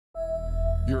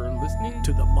You're listening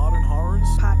to the Modern Horrors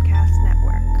Podcast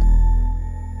Network.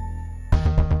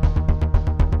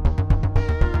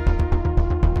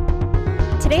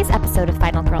 Today's episode of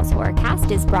Final Girls Horrorcast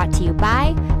is brought to you by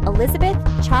Elizabeth,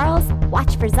 Charles,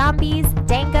 Watch for Zombies,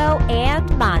 Dango, and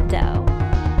Mondo.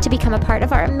 To become a part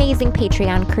of our amazing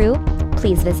Patreon crew,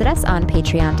 please visit us on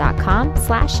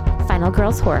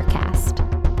patreon.com/finalgirlshorrorcast.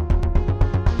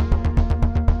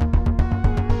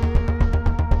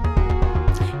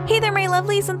 Hey there, my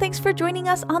lovelies, and thanks for joining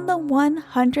us on the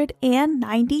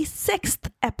 196th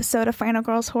episode of Final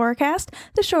Girls Horrorcast,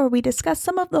 the show where we discuss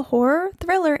some of the horror,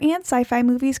 thriller, and sci-fi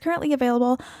movies currently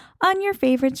available on your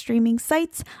favorite streaming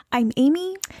sites. I'm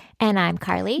Amy. And I'm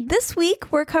Carly. This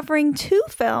week, we're covering two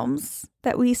films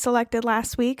that we selected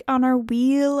last week on our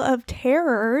Wheel of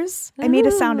Terrors. I made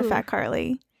a sound effect,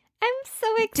 Carly. I'm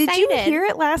so excited. Did you hear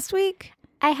it last week?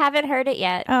 I haven't heard it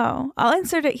yet. Oh, I'll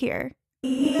insert it here.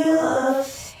 Wheel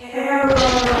of Terrors.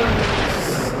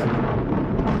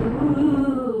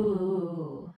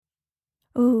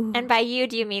 Ooh. And by you,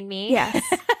 do you mean me? Yes.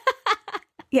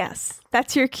 Yes,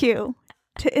 that's your cue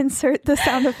to insert the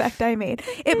sound effect I made.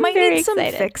 It might very need some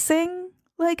excited. fixing.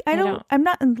 Like, I'm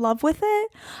not in love with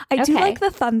it. I do Okay. like the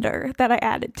thunder that I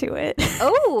added to it.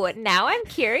 Oh, now I'm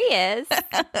curious.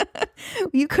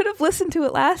 You could have listened to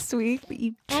it last week, but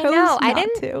you chose I not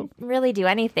didn't to. really do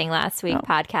anything last week, Oh.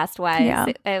 podcast-wise. Yeah.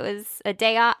 It was a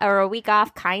day off or a week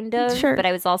off, kind of. Sure. But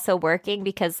I was also working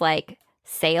because, like,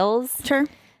 sales. Sure.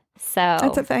 So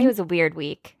That's a thing. It was a weird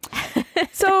week.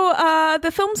 So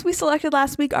the films we selected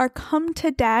last week are Come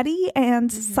to Daddy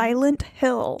and Silent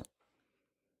Hill.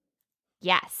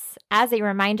 Yes. As a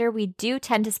reminder, we do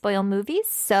tend to spoil movies,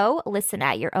 so listen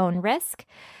at your own risk.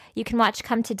 You can watch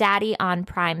Come to Daddy on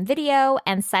Prime Video,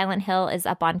 and Silent Hill is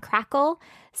up on Crackle.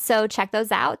 So check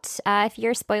those out if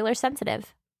you're spoiler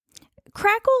sensitive.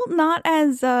 Crackle, not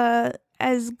as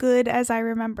good as I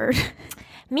remembered.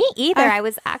 Me either. I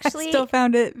was actually I still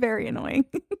found it very annoying.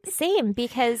 same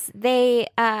because they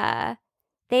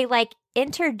like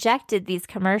interjected these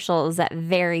commercials at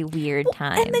very weird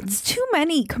times. And it's too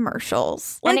many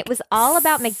commercials. And it was all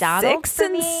about McDonald's 6 for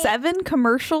and me. 7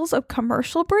 commercials of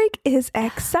commercial break is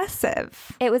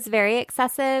excessive. It was very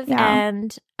excessive, Yeah.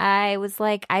 and I was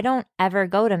like, I don't ever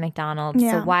go to McDonald's,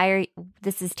 Yeah. so why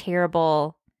this is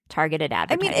terrible targeted I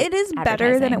advertising. mean, it is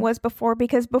better than it was before,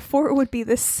 because before it would be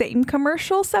the same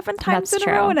commercial 7 times That's in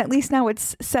a row, true. and at least now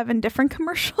it's 7 different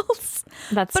commercials.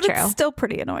 That's But true. it's still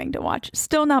pretty annoying to watch.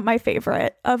 Still not my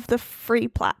favorite of the free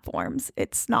platforms.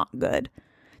 It's not good.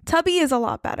 Tubi is a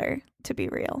lot better, to be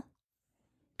real.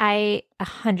 I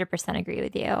 100% agree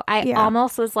with you. I Yeah.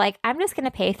 almost was like, I'm just going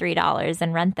to pay $3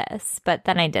 and rent this, but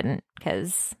then I didn't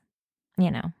because,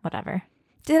 whatever.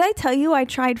 Did I tell you I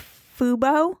tried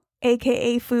Fubo,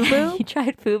 aka Fubu? You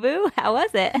tried Fubu? How was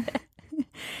it?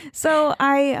 So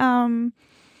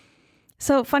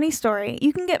so funny story.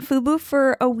 You can get Fubu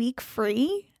for a week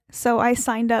free. So I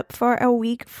signed up for a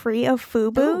week free of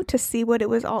Fubu Ooh. to see what it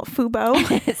was all Fubo.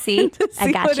 See, to I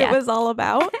see gotcha. what it was all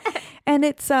about. And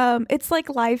it's like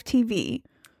live TV.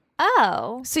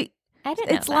 Oh, So I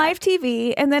didn't know it's that. live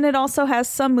TV, and then it also has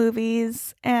some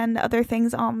movies and other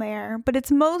things on there, but it's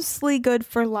mostly good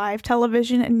for live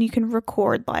television, and you can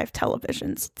record live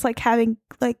televisions. It's like having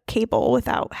like cable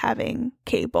without having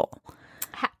cable.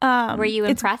 Were you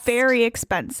impressed? It's very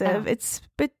expensive.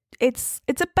 Oh. It's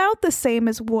about the same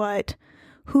as what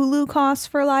Hulu costs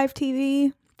for live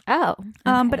TV. Oh,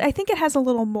 But I think it has a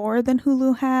little more than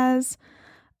Hulu has.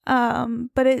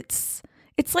 But it's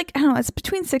like, I don't know, it's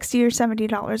between $60 or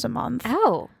 $70 a month.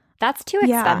 Oh, that's too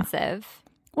Yeah. expensive.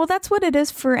 Well, that's what it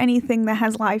is for anything that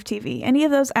has live TV. Any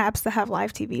of those apps that have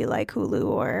live TV, like Hulu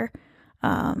or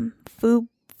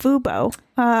Fubo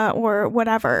or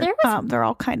whatever, they're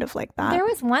all kind of like that. There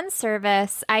was one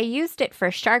service, I used it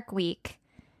for Shark Week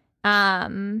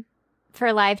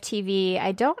for live TV.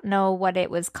 I don't know what it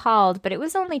was called, but it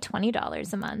was only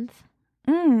 $20 a month.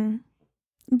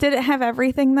 Did it have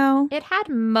everything, though? It had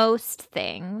most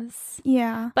things.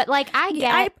 Yeah. But like I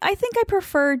get I think I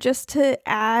prefer just to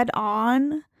add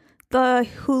on the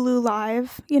Hulu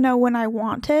Live, when I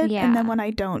want it, Yeah. and then when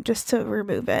I don't, just to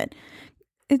remove it.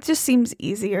 It just seems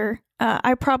easier.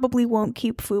 I probably won't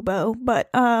keep Fubo, but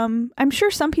I'm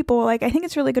sure some people will like. I think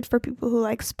it's really good for people who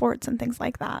like sports and things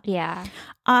like that. yeah.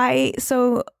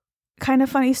 So kind of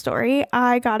funny story.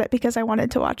 I got it because I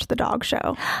wanted to watch The Dog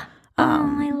Show.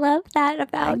 I love that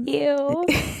about you.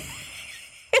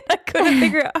 I couldn't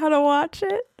figure out how to watch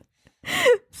it,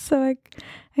 so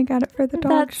I got it for The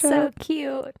Dog That's Show. so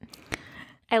cute.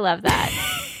 I love that.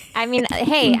 I mean,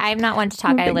 hey, I'm not one to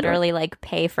talk. I Moving literally like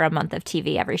pay for a month of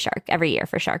TV every year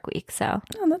for Shark Week. So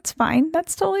Oh, that's fine.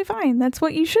 That's totally fine. That's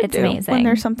what you should It's do amazing. when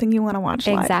there's something you want to watch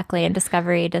live. exactly. And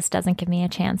Discovery just doesn't give me a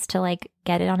chance to like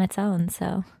get it on its own.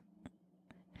 So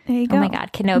There you go. oh my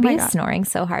God, Kenobi Oh my is God. snoring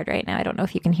so hard right now. I don't know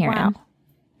if you can hear Wow. him.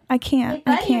 I can't.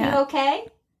 I can't. okay?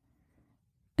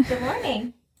 Good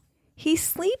morning. He's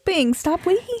sleeping. Stop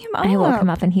waking him up. I woke him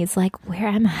up and he's like, "Where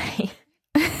am I?"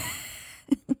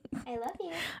 I love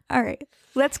you. All right.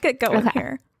 Let's get going Okay.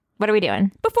 here. What are we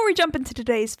doing? Before we jump into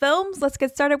today's films, let's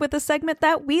get started with a segment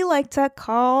that we like to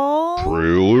call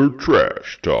Trailer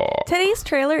Trash Talk. Today's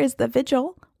trailer is The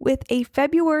Vigil with a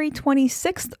February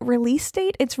 26th release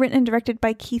date. It's written and directed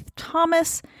by Keith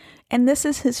Thomas, and this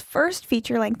is his first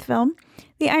feature-length film.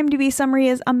 The IMDb summary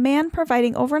is a man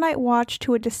providing overnight watch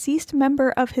to a deceased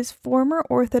member of his former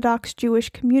Orthodox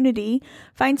Jewish community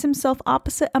finds himself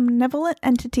opposite a malevolent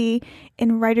entity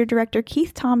in writer-director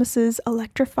Keith Thomas's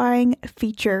electrifying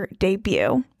feature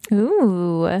debut.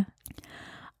 Ooh.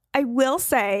 I will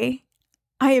say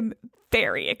I am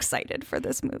very excited for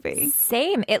this movie.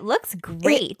 Same. It looks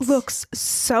great. It looks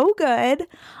so good.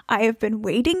 I have been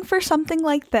waiting for something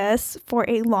like this for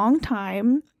a long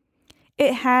time.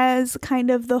 It has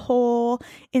kind of the whole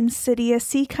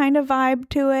Insidious-y kind of vibe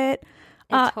to it.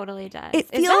 It totally does. it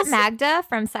Is feels- that Magda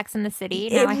from Sex and the City?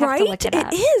 Now I have right? to look it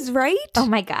up. It is, right? Oh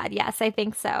my God. Yes, I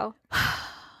think so.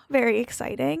 Very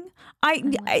exciting.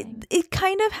 loving. It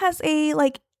kind of has a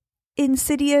like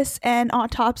Insidious and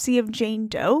Autopsy of Jane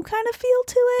Doe kind of feel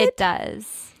to it. It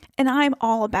does. And I'm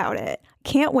all about it.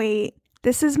 Can't wait.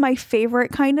 This is my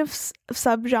favorite kind of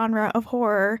subgenre of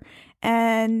horror,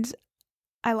 and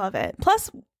I love it. Plus,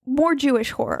 more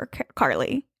Jewish horror,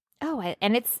 Carly. Oh,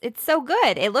 and it's so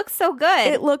good. It looks so good.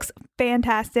 It looks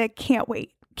fantastic. Can't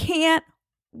wait. Can't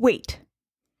wait.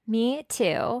 Me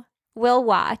too. We'll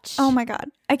watch. Oh my God.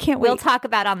 I can't We'll wait. talk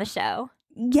about on the show.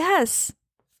 Yes.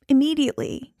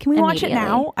 Immediately. Can we watch it now?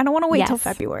 Immediately. I don't want to wait till Yes.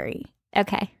 February.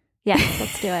 Okay. Yes,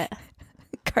 let's do it.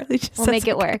 Carly just We'll says make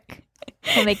it okay. work.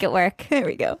 We'll make it work. There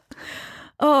we go.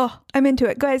 Oh, I'm into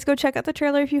it. Guys, go check out the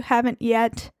trailer if you haven't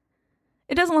yet.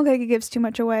 It doesn't look like it gives too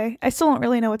much away. I still don't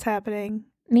really know what's happening.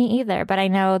 Me either, but I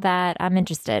know that I'm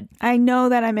interested. I know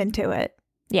that I'm into it.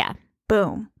 Yeah.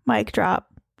 Boom. Mic drop.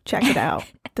 Check it out.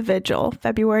 The Vigil,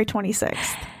 February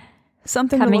 26th.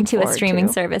 Something Coming to, look to a forward streaming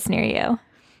to. service near you.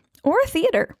 Or a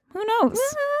theater. Who knows?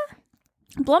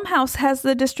 Blumhouse has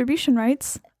the distribution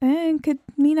rights and could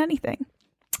mean anything.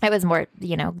 It was more, the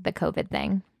COVID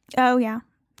thing. Oh, yeah.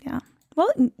 Yeah.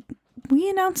 Well, we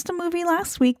announced a movie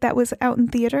last week that was out in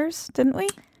theaters, didn't we?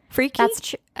 Freaky? That's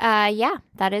true. Yeah,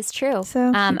 that is true.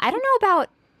 So- I don't know about.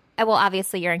 Well,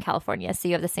 obviously you're in California, so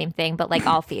you have the same thing. But like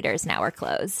all theaters now are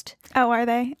closed. Oh, are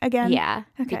they? Again? Yeah,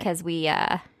 Okay. because we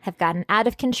have gotten out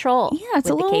of control. Yeah, it's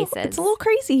with a little the cases. it's a little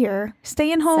crazy here.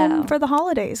 Staying home So- for the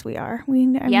holidays we are. I've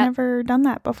Yep. never done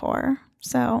that before.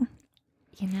 So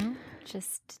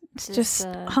just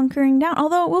hunkering down.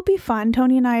 Although it will be fun.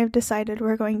 Tony and I have decided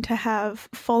we're going to have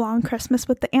full on Christmas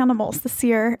with the animals this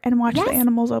year and watch Yes. the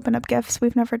animals open up gifts.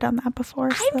 We've never done that before.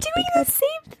 So I'm that'll be doing good. the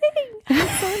same thing.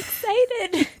 I'm so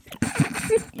excited.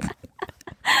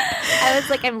 I was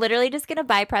like, I'm literally just gonna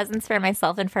buy presents for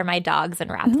myself and for my dogs and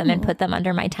wrap them and put them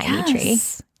under my tiny tree.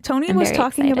 Yes. Tony I'm was very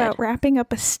talking excited. about wrapping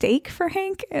up a steak for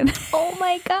Hank, and Oh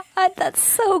my god, that's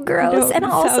so gross know, and it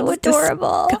also sounds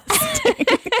adorable.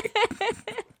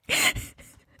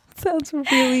 sounds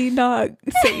really not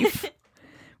safe,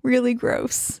 really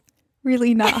gross,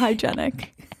 really not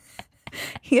hygienic.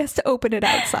 He has to open it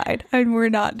outside, and we're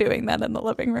not doing that in the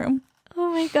living room.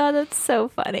 Oh my god, that's so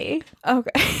funny.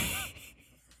 Okay.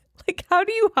 Like, how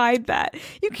do you hide that?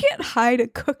 You can't hide a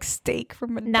cooked steak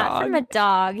from a Not dog from a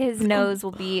dog. His nose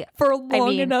will be. for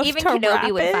long enough even to wrap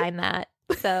Kenobi would it. find that.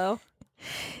 So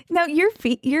Now, you're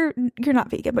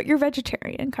not vegan, but you're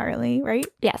vegetarian, Carly, right?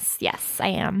 yes, I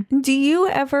am. Do you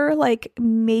ever like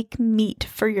make meat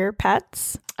for your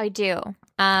pets? I do.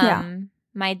 Yeah.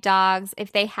 My dogs,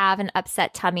 if they have an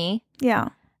upset tummy, Yeah.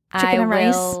 I Chicken and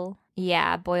rice? will.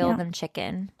 Yeah, boil Yeah. them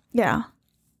chicken. Yeah.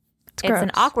 It's an gross.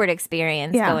 awkward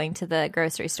experience Yeah. going to the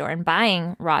grocery store and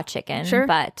buying raw chicken. Sure.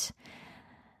 But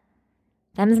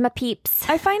them's my peeps.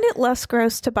 I find it less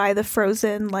gross to buy the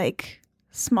frozen, like,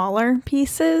 smaller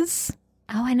pieces.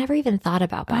 Oh, I never even thought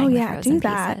about buying Oh, the yeah. frozen Do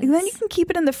that. pieces. And then you can keep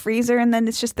it in the freezer, and then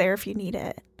it's just there if you need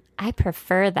it. I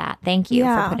prefer that. Thank you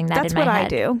for putting that that's in my what head. I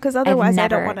do, because otherwise I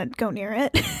don't never- want to go near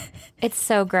it. It's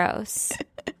so gross.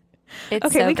 It's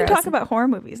Okay, so we can gross. talk about horror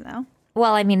movies now.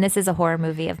 Well, I mean, this is a horror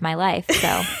movie of my life,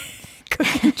 so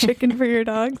Cooking chicken for your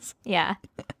dogs. yeah.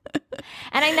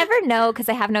 And I never know because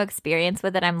I have no experience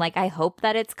with it. I'm like, I hope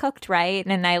that it's cooked right.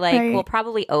 And I Right. will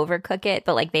probably overcook it,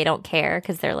 but like they don't care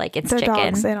because they're like, it's They're chicken.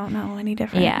 dogs. They don't know any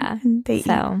different. Yeah. And they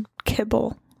So eat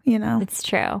kibble, you know? it's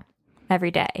true.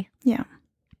 Every day. Yeah.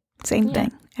 Same Yeah.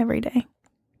 thing every day.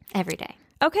 Every day.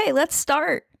 Okay, let's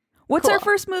start. What's our Cool.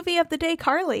 first movie of the day,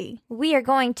 Carly? We are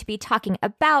going to be talking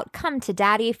about Come to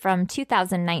Daddy from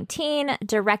 2019,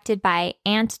 directed by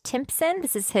Ant Timpson.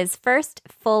 This is his first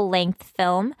full-length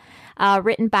film,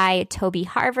 written by Toby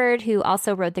Harvard, who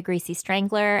also wrote The Greasy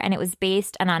Strangler, and it was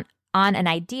based on an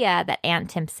idea that Ant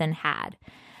Timpson had.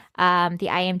 The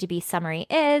IMDb summary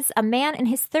is, a man in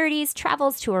his 30s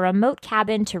travels to a remote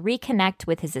cabin to reconnect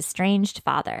with his estranged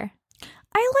father.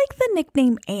 I like the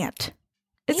nickname Ant.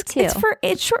 too.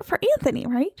 It's short for Anthony,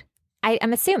 right?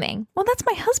 I'm assuming. Well, that's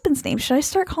my husband's name. Should I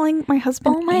start calling my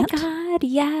husband Oh my Ant? God,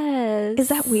 yes. Is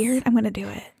that weird? I'm going to do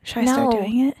it. Should I start No.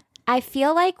 doing it? I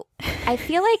feel like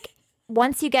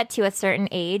once you get to a certain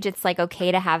age, it's like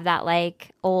okay to have that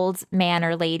like old man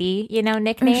or lady,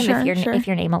 nickname Sure, if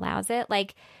your name allows it.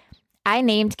 Like I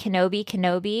named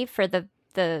Kenobi for the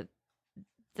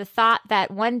thought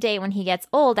that one day when he gets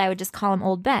old, I would just call him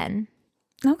Old Ben,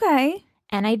 Okay.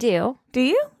 and I do. Do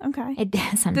you? Okay. It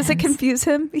sometimes. Does it confuse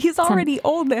him? He's already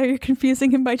old now. You're confusing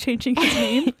him by changing his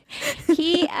name.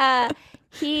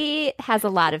 He has a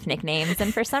lot of nicknames,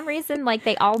 and for some reason, like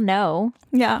they all know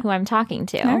Yeah. who I'm talking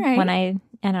to. All right. When I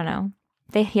don't know,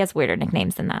 he has weirder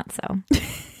nicknames than that, so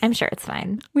I'm sure it's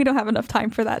fine. We don't have enough time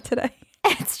for that today.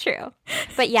 It's true,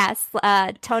 but yes,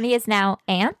 Tony is now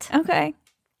Ant. Okay.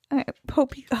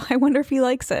 I wonder if he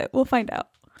likes it. We'll find out.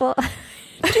 Well,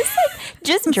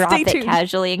 just drop Stay it tuned.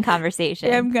 casually in conversation.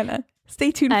 Yeah, I'm gonna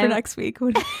stay tuned for I'm- next week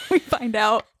when we find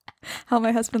out how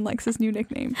my husband likes his new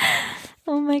nickname.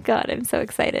 Oh my God, I'm so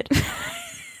excited.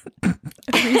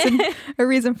 A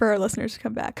reason for our listeners to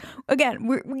come back. Again,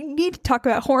 we need to talk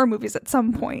about horror movies at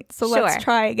some point, so Sure. let's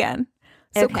try again.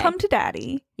 So Okay. Come to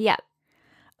Daddy. Yep,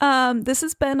 This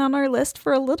has been on our list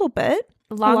for a little bit.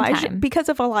 long time. Because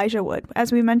of Elijah Wood.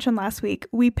 As we mentioned last week,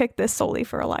 we picked this solely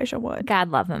for Elijah Wood. God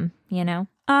love him.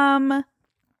 I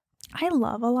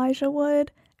love Elijah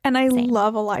Wood, and I Same.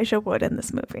 love Elijah Wood in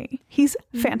this movie. He's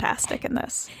fantastic in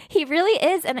this. He really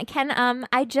is, and can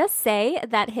I just say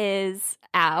that his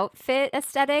outfit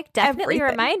aesthetic definitely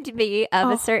Everything. reminded me of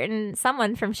Oh. a certain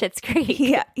someone from Schitt's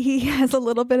Creek. He has a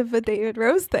little bit of a David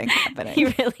Rose thing happening. He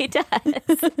really does.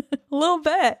 A little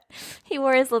bit. He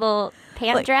wore his little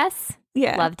pant Like, dress.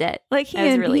 Yeah. Loved it. Like I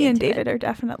was really he and into it. David are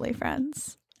definitely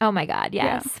friends. Oh my God,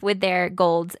 yes. With their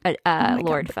gold my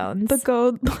Lord God, phones. The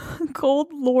gold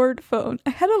Lord phone. I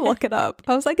had to look it up.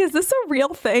 I was like, is this a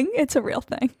real thing? It's a real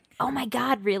thing. Oh my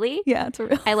God, really? Yeah, it's a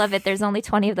real I love it. There's only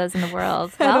 20 of those in the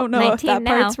world. I Well, don't know if 19 that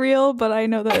now. part's real, but I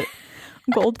know that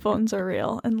gold phones are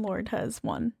real and Lord has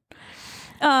one.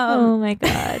 Oh my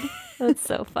God. That's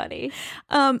so funny.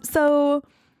 So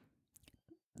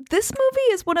this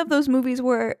movie is one of those movies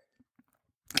where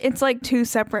it's like two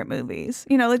separate movies.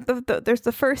 You know, like there's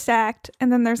the first act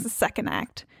and then there's the second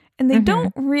act. And they Mhm.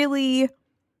 don't really,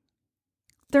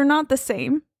 they're not the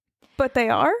same, but they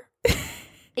are.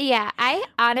 Yeah, I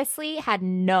honestly had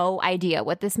no idea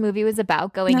what this movie was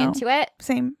about going No. into it.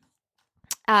 Same.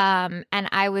 And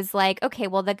I was like, okay,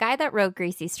 well, the guy that wrote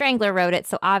Greasy Strangler wrote it,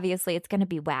 so obviously it's going to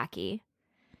be wacky.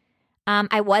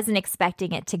 I wasn't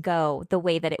expecting it to go the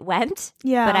way that it went,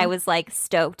 Yeah. but I was like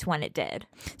stoked when it did.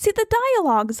 See, the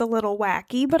dialogue's a little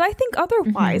wacky, but I think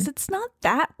otherwise it's not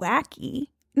that wacky.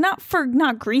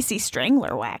 Not Greasy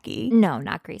Strangler wacky. No,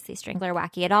 not Greasy Strangler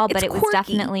wacky at all, but It's it was quirky.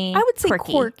 definitely I would say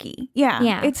quirky. quirky. Yeah.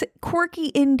 Yeah. It's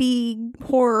quirky indie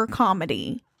horror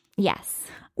comedy, Yes.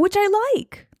 which I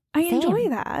like. I Same. enjoy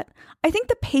that. I think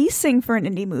the pacing for an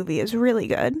indie movie is really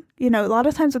good. You know, a lot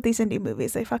of times with these indie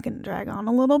movies, they fucking drag on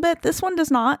a little bit. This one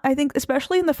does not. I think,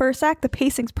 especially in the first act, the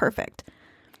pacing's perfect.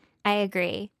 I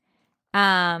agree.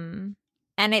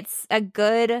 And it's a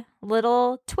good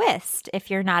little twist if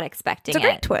you're not expecting It's a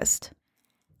great it. twist.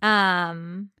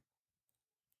 Because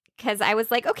I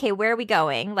was like, okay, where are we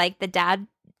going? Like the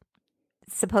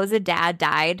supposed dad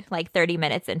died like 30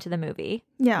 minutes into the movie.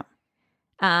 Yeah.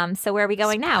 So where are we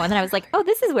going now? And then I was like, oh,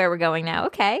 this is where we're going now.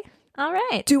 Okay. All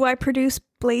right. Do I produce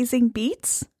blazing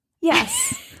beats?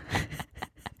 Yes.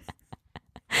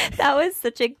 That was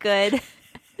such a good.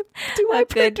 Do A I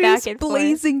good produce back and forth.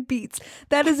 blazing beats?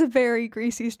 That is a very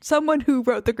greasy. Someone who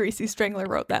wrote the Greasy Strangler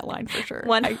wrote that line for sure.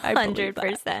 I believe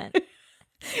that. 100%.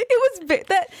 It was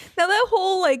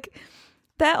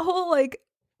that whole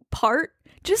part,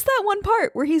 just that one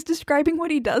part where he's describing what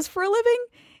he does for a living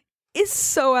is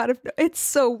so it's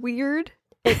so weird.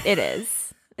 It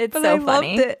is. It's But so I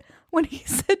funny. loved it when he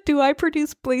said, "Do I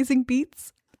produce blazing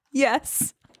beats?"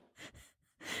 Yes.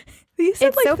 You said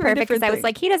It's like so three perfect because different I was things.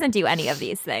 like, he doesn't do any of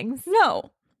these things. No.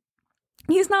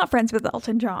 He's not friends with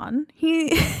Elton John.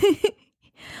 He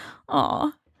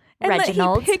Aw. And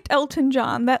Reginald. that he picked Elton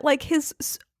John, that like his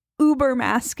uber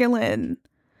masculine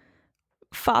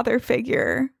father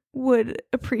figure would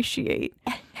appreciate.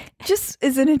 Just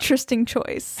is an interesting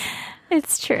choice.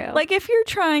 It's true. Like if you're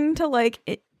trying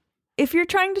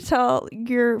to tell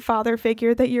your father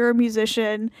figure that you're a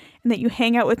musician and that you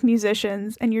hang out with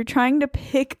musicians and you're trying to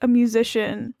pick a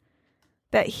musician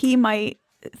that he might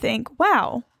think,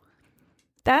 wow,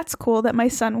 that's cool that my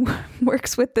son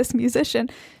works with this musician.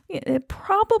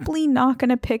 Probably not going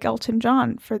to pick Elton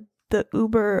John for the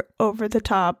uber over the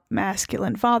top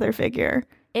masculine father figure.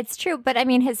 It's true. But I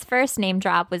mean, his first name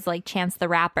drop was like Chance the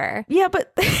Rapper. Yeah,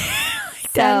 but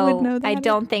Dad would know that. I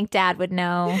don't think Dad would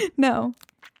know. No.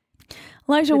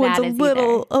 Elijah who Wood's that a is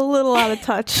little out of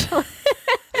touch.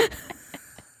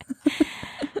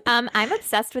 I'm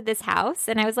obsessed with this house,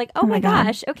 and I was like, oh my God.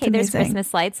 gosh, okay, It's there's amazing.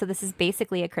 Christmas lights, so this is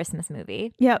basically a Christmas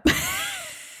movie. Yep.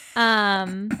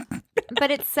 But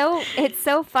it's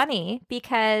so funny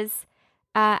because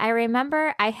I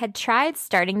remember I had tried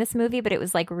starting this movie, but it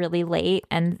was like really late,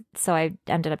 and so I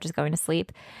ended up just going to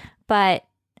sleep. But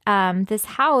this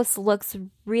house looks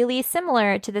really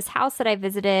similar to this house that I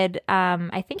visited.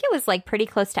 I think it was like pretty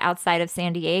close to outside of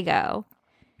San Diego.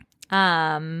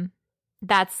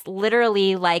 That's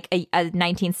literally like a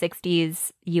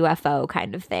 1960s UFO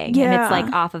kind of thing. Yeah. And it's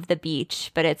like off of the beach,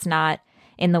 but it's not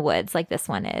in the woods like this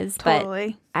one is.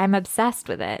 Totally. But I'm obsessed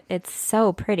with it. It's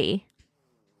so pretty.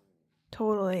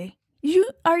 Totally.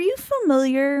 Are you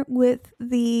familiar with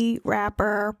the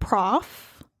rapper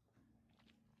Prof?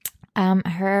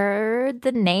 Heard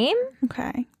the name?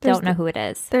 Okay. Don't know who it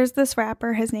is. There's this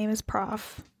rapper. His name is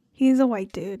Prof. He's a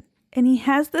white dude. And he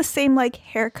has the same like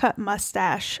haircut,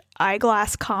 mustache,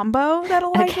 eyeglass combo that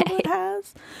Elijah Wood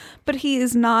has. But he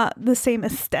is not the same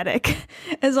aesthetic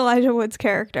as Elijah Wood's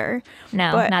character.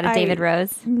 No, But not a David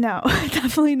Rose. No,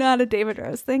 definitely not a David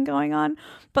Rose thing going on.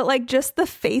 But like just the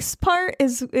face part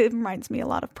it reminds me a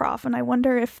lot of Prof. And I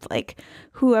wonder if like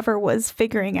whoever was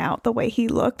figuring out the way he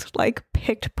looked like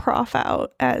picked Prof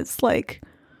out as like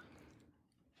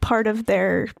part of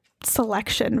their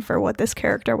selection for what this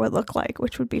character would look like,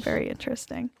 which would be very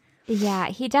interesting. Yeah,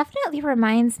 he definitely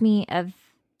reminds me of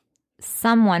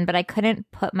someone, but I couldn't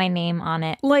put my name on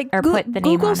it. Like or put the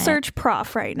name Google on search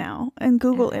Prof right now and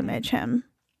Google image him.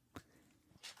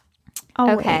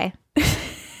 I'll Okay.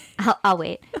 I'll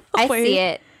wait. I'll I wait. see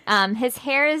it. His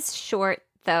hair is short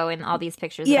though in all these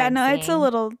pictures. Yeah, that no, I'm it's a seeing.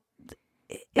 little.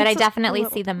 But I it's a definitely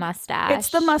little- see the mustache. It's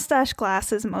the mustache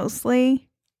glasses mostly.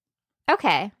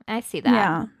 Okay, I see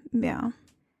that. Yeah.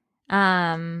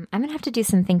 I'm gonna have to do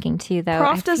some thinking too, though.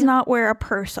 Prof does not wear a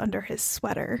purse under his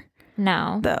sweater,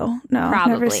 No, though. No, I've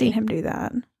never Probably. seen him do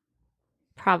that.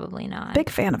 probably not. Big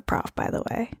fan of Prof, by the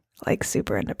way. Like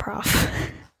super into Prof.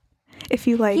 If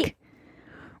you like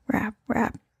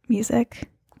rap music,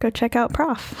 go check out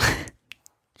Prof.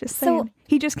 Just So, saying.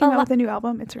 He just came a out lo- with a new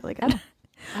album. It's really good.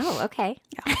 Oh, okay.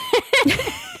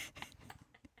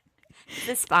 Is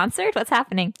this sponsored? What's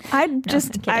happening? I'm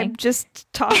kidding.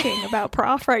 just talking about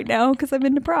Prof right now because I'm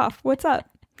into Prof. What's up?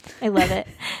 I love it.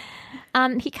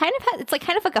 He kind of has, it's like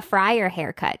kind of like a Friar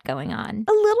haircut going on,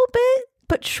 A little bit,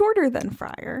 but shorter than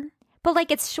Friar. but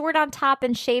like it's short on top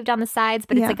and shaved on the sides,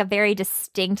 but Yeah. it's like a very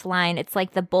distinct line. It's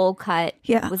like the bowl cut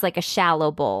Yeah. was like a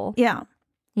shallow bowl, Yeah.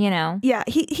 you know? Yeah.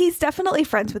 He's definitely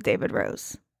friends with David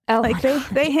Rose. Oh, Like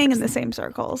they hang in the same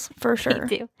circles for sure.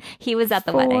 They do. He was at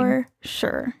the For wedding.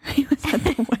 sure. He was at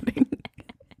the wedding.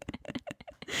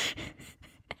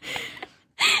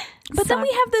 But then we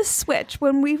have this switch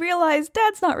when we realize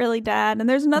Dad's not really Dad, and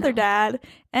there's another Dad,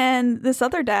 and this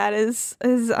other Dad is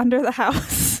under the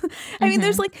house. I mean,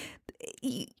 there's like,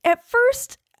 at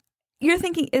first you're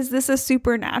thinking, is this a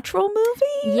supernatural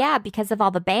movie? Yeah, because of all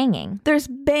the banging. There's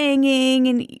banging,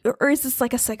 and or is this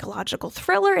like a psychological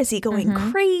thriller? Is he going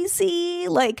crazy?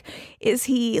 Like, is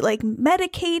he like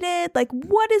medicated? Like,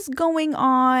 what is going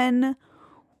on?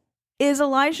 Is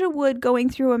Elijah Wood going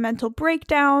through a mental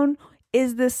breakdown?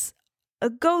 Is this a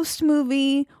ghost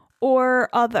movie or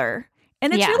other?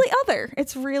 And it's Yeah. really other.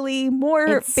 It's really more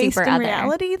It's based super in other.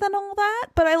 reality than all that.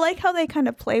 But I like how they kind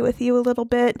of play with you a little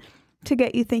bit to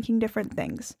get you thinking different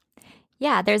things.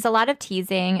 Yeah, there's a lot of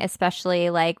teasing, especially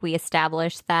like we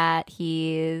established that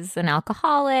he's an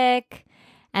alcoholic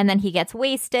and then he gets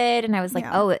wasted. And I was like,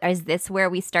 Yeah. oh, is this where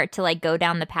we start to like go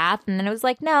down the path? And then it was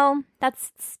like, no,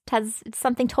 it's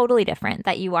something totally different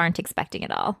that you aren't expecting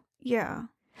at all. Yeah.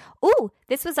 Ooh,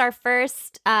 this was our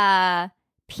first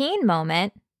peen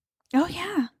moment. Oh,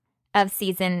 yeah. of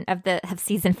season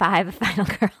 5 of Final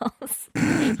Girls.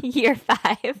 Year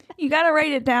 5. You got to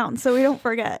write it down so we don't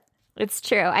forget. It's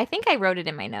true. I think I wrote it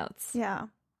in my notes. Yeah.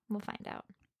 We'll find out.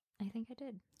 I think I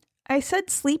did. I said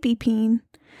sleepy peen.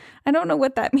 I don't know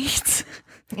what that means.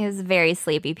 It was very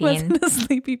sleepy peen. Wasn't a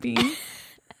sleepy peen.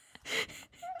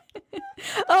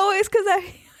 Oh, it's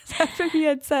because after he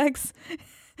had sex.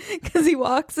 Because he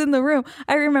walks in the room.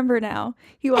 I remember now.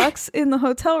 He walks in the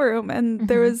hotel room and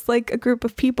there was like a group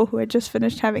of people who had just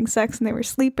finished having sex and they were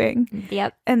sleeping.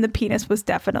 Yep. And the penis was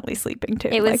definitely sleeping too.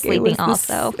 It was sleeping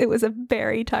also. It was a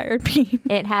very tired peen.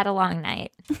 It had a long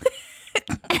night.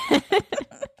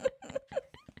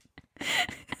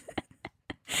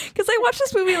 Because I watched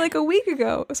this movie like a week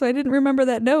ago, so I didn't remember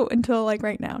that note until like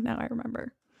right now. Now I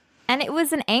remember. And it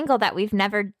was an angle that we've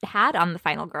never had on the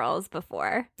Final Girls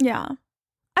before. Yeah.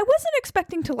 I wasn't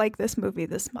expecting to like this movie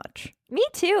this much. Me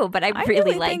too, but I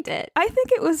really liked it. I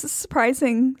think it was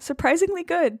surprisingly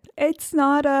good. It's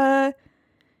not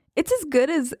it's as good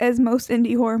as most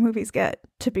indie horror movies get,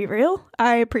 to be real.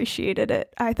 I appreciated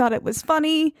it. I thought it was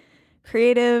funny,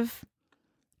 creative,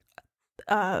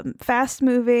 fast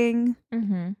moving,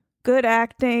 good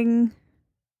acting.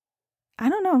 I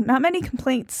don't know, not many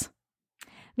complaints.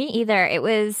 Me either. It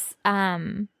was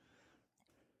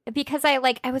because I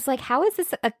was like, how is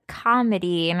this a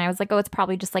comedy? And I was like, oh, it's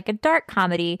probably just like a dark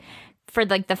comedy for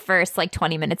like the first like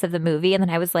 20 minutes of the movie. And then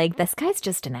I was like, this guy's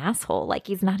just an asshole. Like,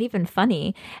 he's not even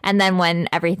funny. And then when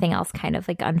everything else kind of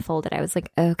like unfolded, I was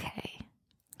like, okay,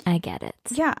 I get it.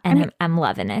 Yeah. And I'm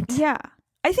loving it. Yeah.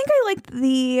 I think I liked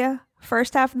the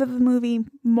first half of the movie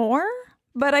more,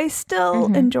 but I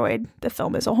still enjoyed the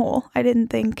film as a whole. I didn't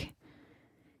think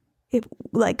it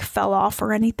like fell off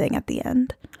or anything at the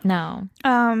end. No.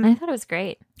 I thought it was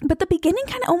great. But the beginning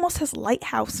kind of almost has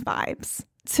Lighthouse vibes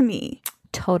to me.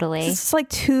 Totally. It's like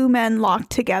two men locked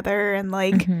together and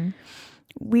like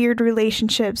weird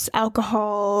relationships,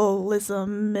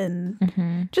 alcoholism,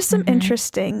 and just some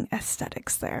interesting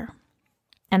aesthetics there.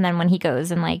 And then when he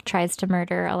goes and like tries to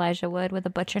murder Elijah Wood with a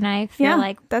butcher knife, you're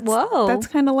like, whoa. That's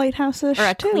kind of Lighthouse-ish or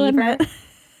a too, cleaver. isn't it?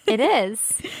 It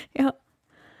is. Yeah.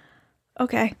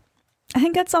 Okay. I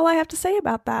think that's all I have to say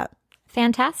about that.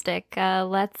 Fantastic.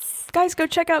 Let's guys go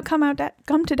check out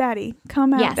Come to Daddy.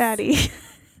 Come out Daddy.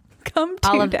 Come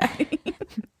to Daddy.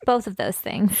 Both of those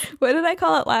things. What did I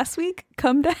call it last week?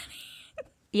 Come Daddy.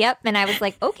 Yep. And I was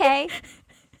like, okay.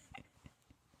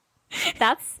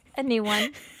 That's a new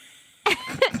one.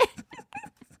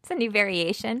 It's a new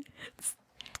variation.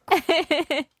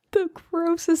 The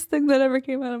grossest thing that ever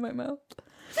came out of my mouth.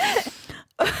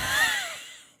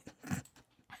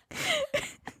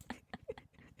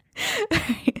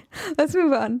 Right, let's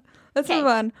move on. Let's move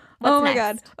on. Oh my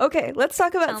God. Okay, let's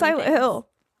talk about Silent Hill.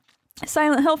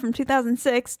 Silent Hill from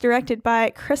 2006, directed by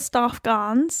Christoph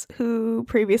Gans, who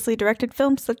previously directed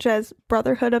films such as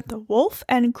Brotherhood of the Wolf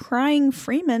and Crying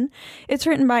Freeman. It's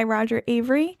written by Roger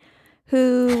Avery,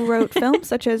 who wrote films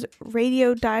such as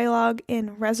Radio Dialogue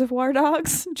in Reservoir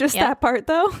Dogs. Just that part,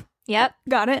 though. Yep.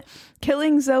 Got it.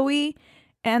 Killing Zoe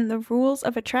and The Rules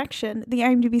of Attraction. The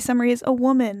IMDb summary is a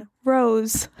woman,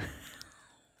 Rose.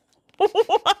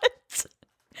 What?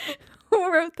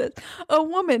 Who wrote this? A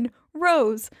woman,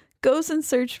 Rose, goes in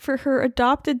search for her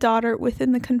adopted daughter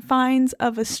within the confines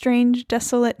of a strange,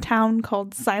 desolate town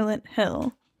called Silent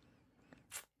Hill.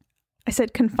 I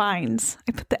said confines.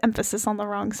 I put the emphasis on the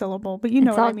wrong syllable, but you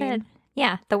know what I mean. Good.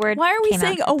 Yeah, the word. Why are we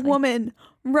saying a woman,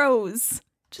 Rose?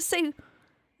 Just say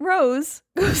Rose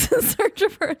goes in search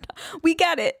of her. We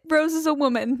get it. Rose is a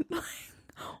woman.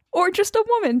 Or just a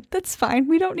woman. That's fine.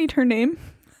 We don't need her name.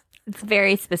 It's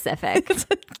very specific.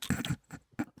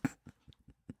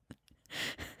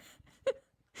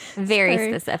 Very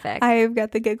specific. I've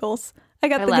got the giggles. I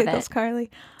got the giggles,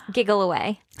 Carly. Giggle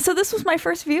away. So this was my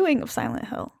first viewing of Silent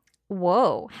Hill.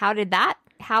 Whoa. How did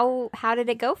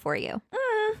it go for you?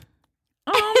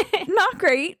 Not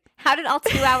great. How did all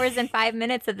 2 hours and 5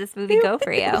 minutes of this movie go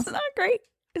for you? It's not great.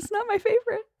 It's not my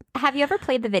favorite. Have you ever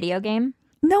played the video game?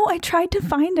 No, I tried to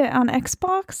find it on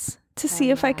Xbox to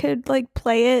see if I could like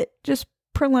play it just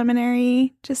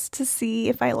preliminary, just to see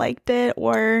if I liked it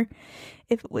or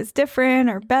if it was different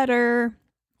or better.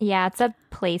 Yeah, it's a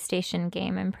PlayStation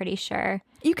game, I'm pretty sure.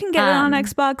 You can get it on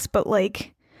Xbox, but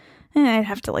like I'd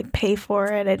have to like pay for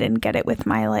it. I didn't get it with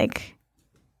my like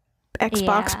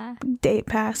Xbox Date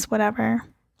Pass, whatever.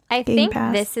 I think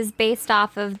this is based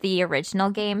off of the original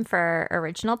game for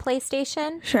original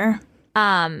PlayStation. Sure.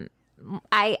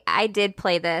 I did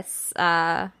play this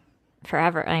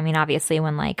forever. I mean, obviously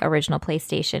when like original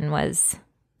PlayStation was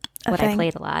what I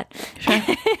played a lot. Sure.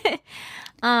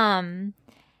 And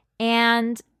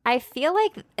I feel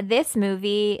like this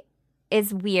movie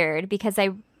is weird because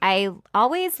I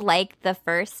always liked the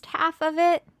first half of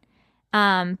it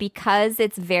because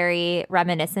it's very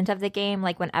reminiscent of the game.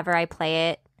 Like whenever I play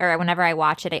it or whenever I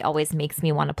watch it, it always makes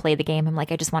me want to play the game. I'm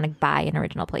like, I just want to buy an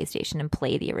original PlayStation and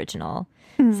play the original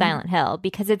Silent Hill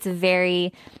because it's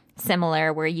very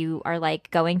similar where you are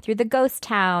like going through the ghost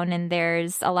town and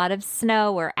there's a lot of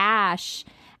snow or ash.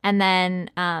 And then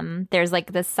there's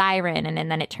like the siren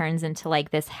and then it turns into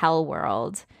like this hell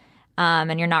world.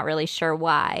 And you're not really sure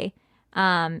why.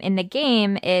 In the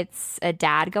game, it's a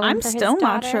dad going for his daughter. I'm still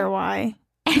not sure why.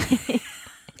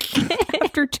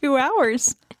 After 2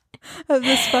 hours of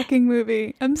this fucking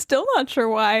movie, I'm still not sure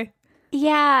why.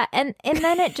 Yeah, and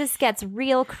then it just gets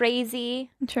real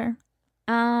crazy. Sure.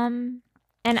 And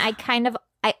I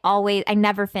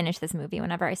never finish this movie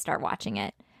whenever I start watching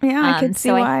it. Yeah, I could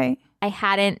see why. I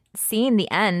hadn't seen the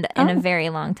end in a very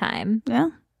long time. Yeah.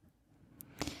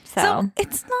 So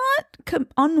it's not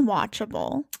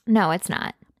unwatchable. No, it's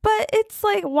not. But it's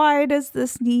like, why does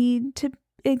this need to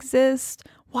exist?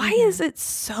 Why is it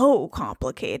so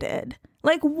complicated?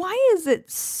 Like, why is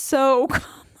it so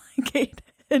complicated?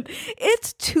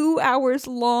 It's 2 hours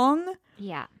long.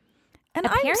 Yeah. And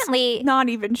apparently, I'm not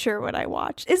even sure what I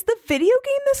watched. Is the video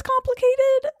game this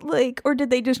complicated? Like, or did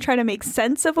they just try to make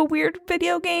sense of a weird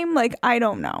video game? Like, I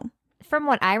don't know. From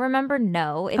what I remember,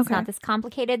 no, it's not this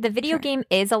complicated. The video game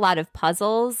is a lot of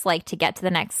puzzles, like to get to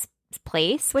the next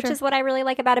place, which is what I really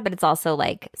like about it. But it's also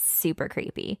like super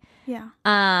creepy. Yeah.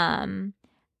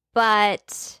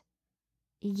 But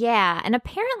yeah, and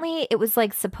apparently it was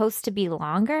like supposed to be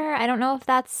longer. I don't know if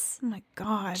that's oh my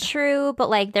god true, but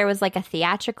like there was like a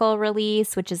theatrical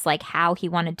release, which is like how he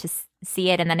wanted to see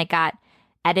it, and then it got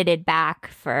edited back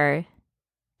for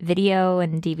video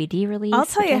and DVD release. I'll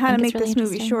tell you how to make this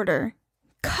movie shorter.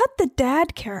 Cut the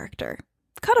dad character.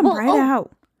 Cut him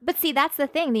out. But see, that's the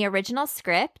thing. The original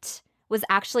script was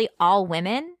actually all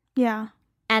women. Yeah.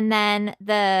 And then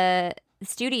the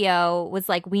studio was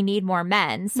like, we need more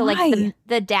men. So Why? like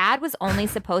the dad was only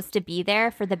supposed to be there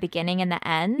for the beginning and the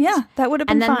end. Yeah, that would have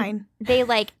been fine. They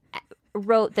like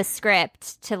wrote the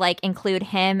script to like include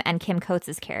him and Kim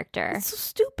Coates' character. It's so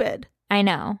stupid. I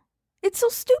know. It's so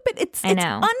stupid. It's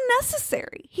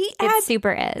unnecessary. It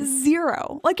super is.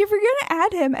 Zero. Like, if you're going to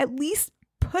add him, at least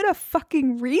put a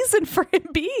fucking reason for him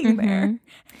being there.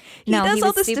 He does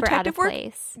all this detective work.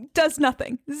 Does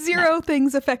nothing. Zero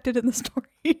things affected in the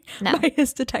story by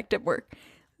his detective work.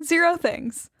 Zero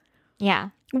things. Yeah.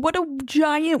 What a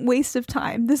giant waste of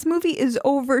time. This movie is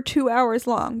over 2 hours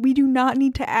long. We do not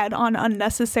need to add on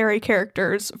unnecessary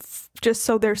characters just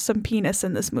so there's some penis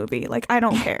in this movie. Like, I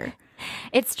don't care.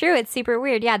 It's true. It's super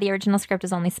weird. Yeah, the original script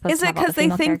is only supposed to have all the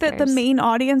female characters. Is it because they think that the main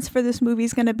audience for this movie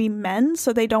is going to be men,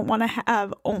 so they don't want to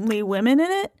have only women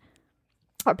in it?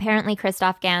 Apparently,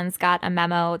 Christoph Gans got a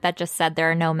memo that just said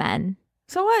there are no men.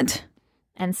 So what?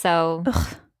 And so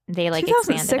they like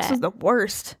expanded it. 2006 was the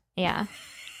worst. Yeah.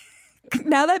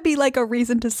 Now that'd be like a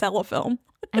reason to sell a film.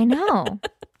 I know.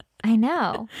 I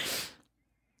know.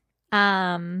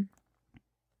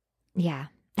 Yeah.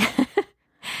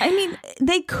 I mean,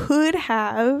 they could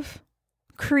have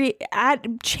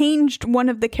changed one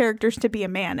of the characters to be a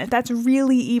man, if that's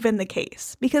really even the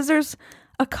case. Because there's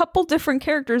a couple different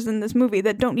characters in this movie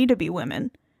that don't need to be women.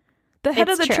 The head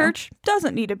of the church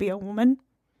doesn't need to be a woman.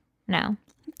 No.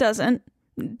 Doesn't.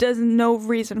 There's no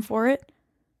reason for it.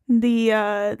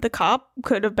 The cop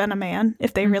could have been a man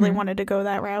if they really wanted to go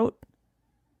that route.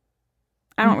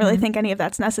 I don't really think any of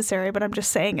that's necessary, but I'm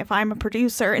just saying, if I'm a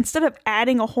producer, instead of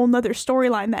adding a whole nother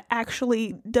storyline that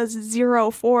actually does zero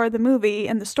for the movie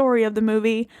and the story of the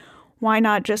movie, why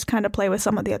not just kind of play with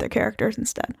some of the other characters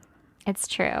instead? It's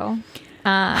true.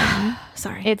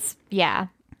 Sorry. It's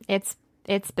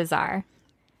bizarre.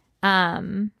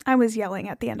 I was yelling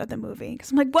at the end of the movie because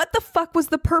I'm like, what the fuck was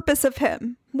the purpose of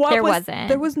him? Wasn't.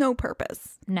 There was no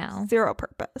purpose. No. Zero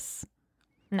purpose.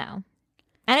 No.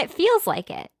 And it feels like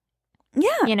it.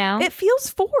 Yeah. You know? It feels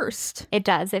forced. It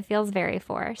does. It feels very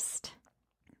forced.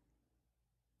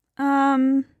 I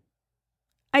mean,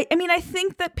 I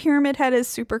think that Pyramid Head is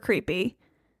super creepy.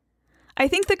 I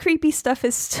think the creepy stuff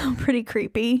is still pretty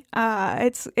creepy.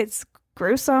 It's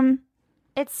gruesome.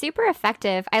 It's super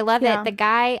effective. I love it. The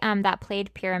guy that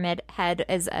played Pyramid Head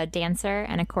is a dancer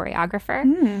and a choreographer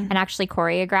and actually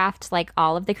choreographed like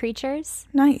all of the creatures.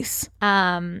 Nice.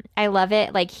 I love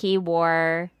it. Like he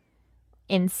wore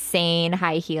insane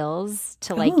high heels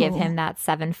to like give him that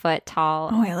 7 foot tall.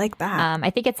 Oh, I like that. I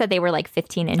think it said they were like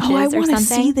 15 inches I or something.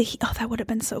 See that would have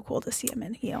been so cool to see him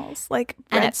in heels, like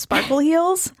red sparkle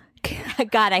heels.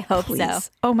 God, I hope so.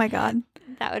 Please. Oh my God.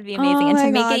 That would be amazing. And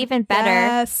to make it even better.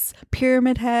 Yes.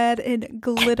 Pyramid Head in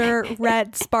glitter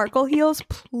red sparkle heels.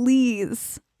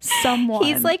 Please. Someone.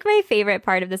 He's like my favorite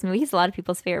part of this movie. He's a lot of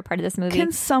people's favorite part of this movie.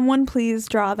 Can someone please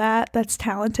draw that? That's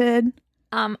talented.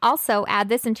 Also, add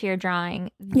this into your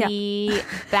drawing. The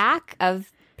back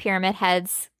of Pyramid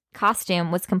Head's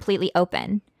costume was completely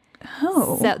open.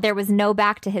 Oh. So there was no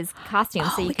back to his costume,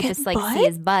 so you could just like see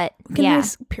his butt.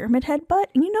 His Pyramid Head butt?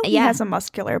 You know he has a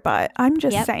muscular butt. I'm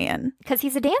just saying. Because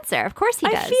he's a dancer. Of course he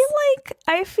does.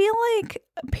 I feel like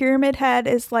Pyramid Head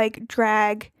is like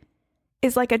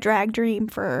a drag dream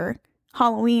for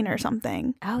Halloween or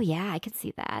something. Oh, yeah, I could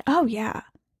see that. Oh, yeah.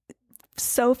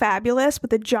 So fabulous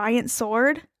with a giant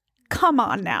sword. Come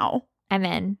on now. I'm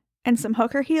in. And some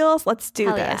hooker heels. Let's do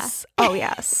Hell this. Yeah. Oh,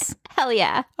 yes. Hell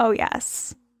yeah. Oh,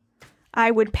 yes. I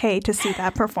would pay to see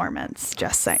that performance.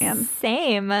 Just saying.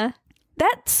 Same.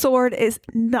 That sword is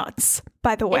nuts,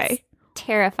 by the way. It's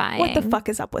terrifying. What the fuck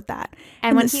is up with that?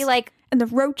 And when he like... And the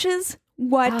roaches?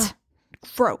 What?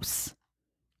 Gross.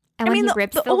 And when he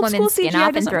rips the woman's skin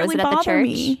off and throws it at the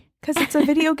church. Because it's a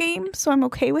video game, so I'm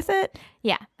okay with it.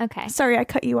 Yeah, okay. Sorry, I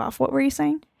cut you off. What were you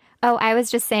saying? Oh, I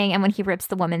was just saying, and when he rips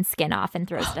the woman's skin off and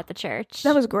throws it at the church.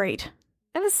 That was great.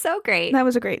 That was so great. That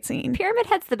was a great scene. Pyramid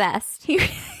Head's the best. He's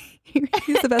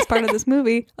the best part of this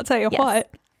movie. I'll tell you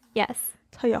what. Yes.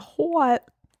 Tell you what.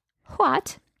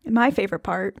 What? My favorite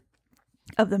part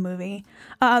of the movie.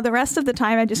 The rest of the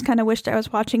time, I just kind of wished I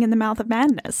was watching In the Mouth of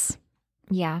Madness.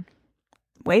 Yeah.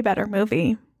 Way better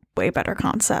movie. Way better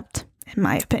concept, in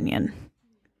my opinion.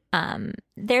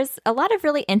 There's a lot of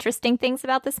really interesting things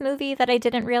about this movie that I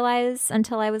didn't realize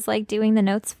until I was like doing the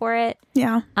notes for it.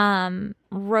 Yeah.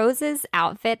 Rose's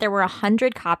outfit, there were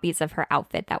 100 copies of her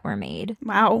outfit that were made.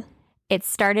 Wow. It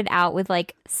started out with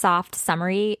like soft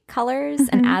summery colors,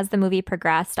 and as the movie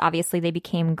progressed, obviously they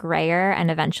became grayer and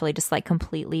eventually just like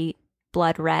completely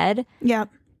blood red. Yep.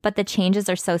 But the changes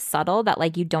are so subtle that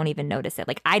like you don't even notice it.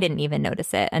 Like I didn't even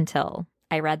notice it until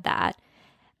I read that.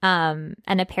 And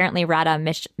apparently Radha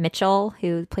Mitchell,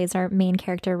 who plays our main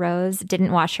character Rose,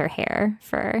 didn't wash her hair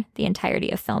for the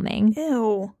entirety of filming.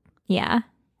 Ew. Yeah.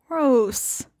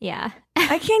 Gross. Yeah.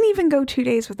 I can't even go 2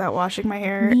 days without washing my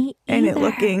hair Me and it either.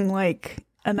 looking like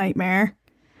a nightmare.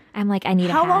 I'm like, I need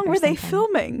a How hat long or were they something.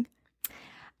 filming?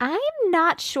 I'm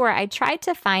not sure. I tried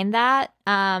to find that.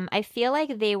 I feel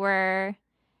like they were...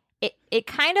 It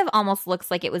kind of almost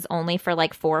looks like it was only for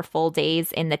like 4 full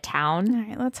days in the town. All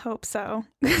right, let's hope so.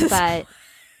 But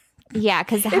yeah,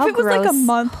 because if how it was gross... like a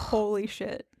month, holy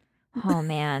shit. Oh,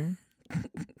 man.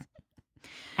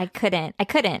 I couldn't.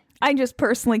 I just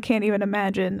personally can't even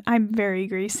imagine. I'm very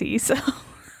greasy, so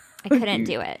I couldn't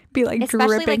do it. be like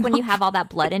Especially like dripping when you off. have all that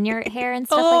blood in your hair and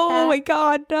stuff Oh like that. my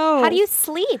god, no. How do you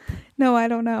sleep? No, I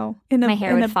don't know. My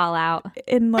hair would fall out.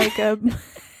 in like a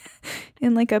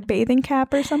in like a bathing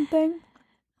cap or something.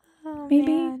 Oh,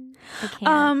 maybe. man. I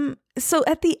can't. So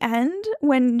at the end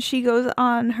when she goes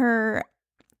on her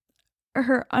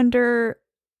under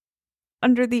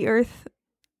the earth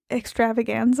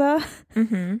extravaganza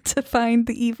to find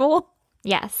the evil.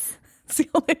 Yes. It's the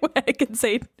only way I can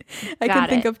say I Got can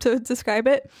think it. of to describe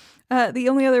it. The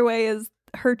only other way is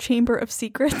her chamber of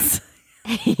secrets.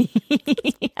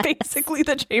 Basically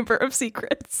the chamber of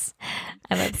secrets.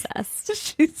 I'm obsessed.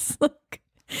 She's like,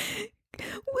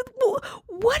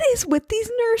 what is with these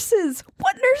nurses?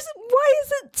 What nurse? Why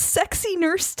is it sexy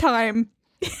nurse time?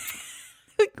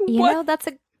 Like, You what? know, that's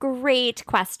a great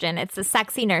question. It's a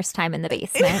sexy nurse time in the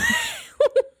basement.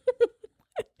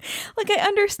 Like, I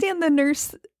understand the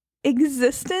nurse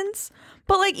existence,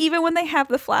 but like even when they have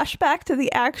the flashback to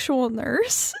the actual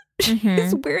nurse,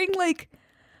 she's wearing like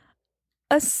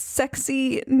a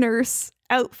sexy nurse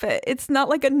outfit. It's not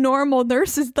like a normal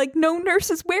nurse's, like no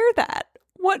nurses wear that.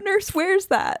 What nurse wears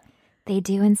that? They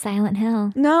do in Silent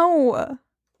Hill. No,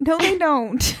 they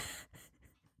don't.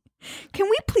 Can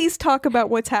we please talk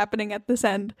about what's happening at this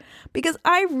end? Because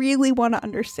I really want to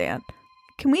understand.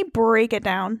 Can we break it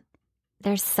down?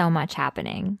 There's so much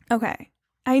happening. Okay.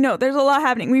 I know there's a lot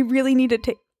happening. We really need to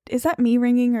take. Is that me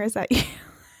ringing or is that you?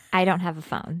 I don't have a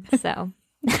phone, so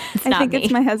it's I not think me.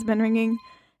 it's my husband ringing,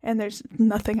 and there's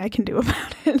nothing I can do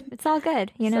about it. It's all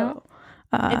good, you know?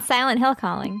 So, It's Silent Hill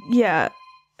calling. yeah,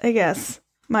 I guess.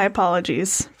 My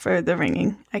apologies for the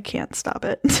ringing. I can't stop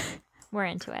it. We're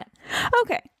into it.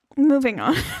 Okay, moving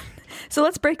on. So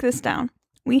let's break this down.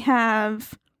 We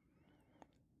have...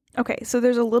 Okay, so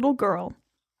there's a little girl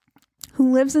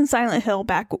who lives in Silent Hill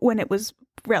back when it was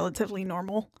relatively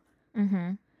normal.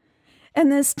 Mm-hmm.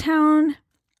 And this town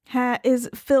is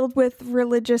filled with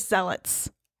religious zealots,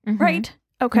 right?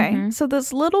 Okay, so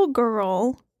this little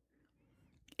girl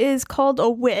is called a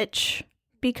witch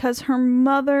because her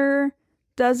mother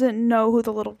doesn't know who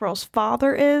the little girl's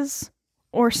father is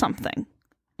or something.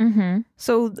 Mm-hmm.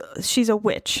 So she's a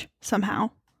witch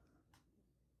somehow.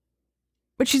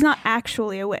 But she's not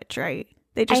actually a witch, right?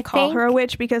 They just call her a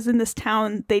witch because in this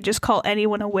town, they just call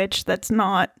anyone a witch that's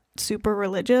not super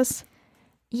religious.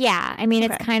 Yeah. I mean,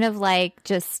 It's kind of like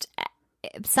just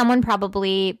someone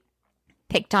probably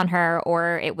picked on her,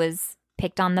 or it was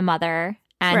picked on the mother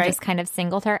and just kind of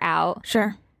singled her out.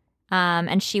 Sure.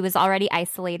 And she was already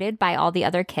isolated by all the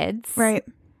other kids. Right.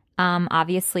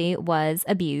 Obviously was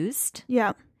abused.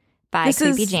 Yeah. By a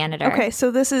creepy janitor. Okay,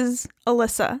 so this is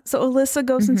Alyssa. So Alyssa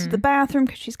goes into the bathroom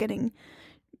because she's getting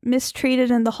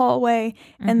mistreated in the hallway,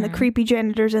 and the creepy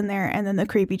janitor's in there, and then the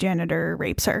creepy janitor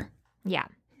rapes her. Yeah.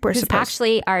 Who's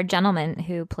actually our gentleman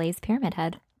who plays Pyramid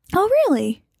Head. Oh,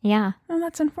 really? Yeah. Oh,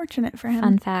 that's unfortunate for him.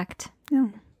 Fun fact.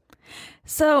 No.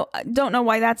 So, I don't know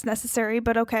why that's necessary,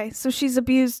 but okay. So she's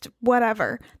abused,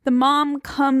 whatever. The mom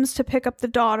comes to pick up the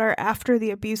daughter after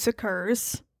the abuse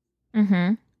occurs.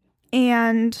 Mm-hmm.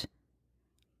 And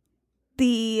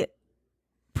the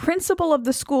principal of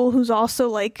the school, who's also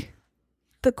like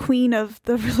the queen of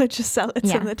the religious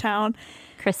zealots in the town,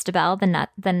 Christabel,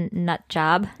 the nut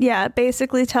job. Yeah,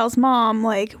 basically tells mom,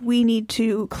 like, we need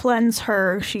to cleanse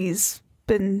her. She's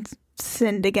been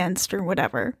sinned against or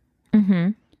whatever.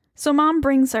 Mm-hmm. So mom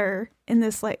brings her in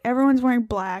this, like, everyone's wearing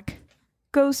black,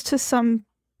 goes to some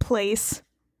place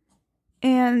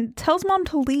and tells mom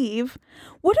to leave.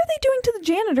 What are they doing to the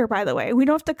janitor, by the way? We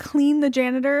don't have to clean the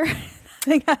janitor.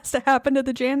 Nothing has to happen to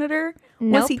the janitor.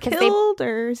 Nope, was he killed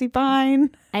or is he fine?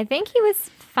 I think he was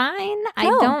fine. I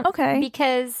Oh, don't. okay.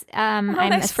 Because I'm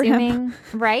nice for him. assuming,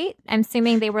 right? I'm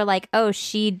assuming they were like, oh,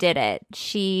 she did it.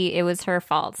 It was her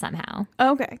fault somehow.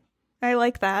 Okay. I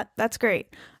like that. That's great.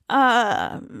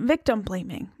 Victim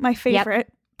blaming. My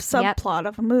favorite subplot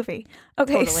of a movie.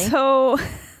 Okay, Totally. so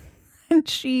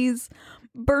she's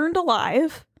burned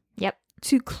alive. Yep.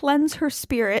 To cleanse her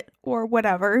spirit or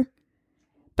whatever.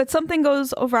 But something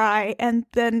goes awry, and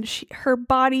then her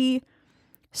body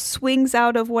swings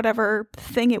out of whatever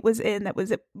thing it was in that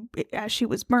was as she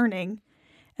was burning,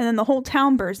 and then the whole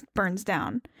town burns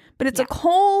down. But it's a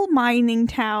coal mining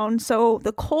town, so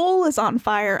the coal is on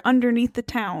fire underneath the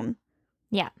town.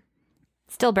 Yeah.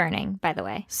 Still burning, by the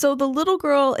way. So the little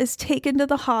girl is taken to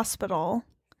the hospital.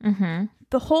 Mm-hmm.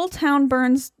 The whole town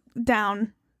burns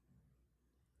down,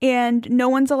 and no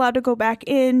one's allowed to go back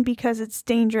in because it's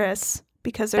dangerous.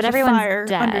 Because there's a fire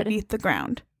underneath the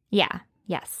ground. Yeah.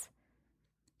 Yes.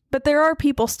 But there are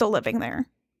people still living there.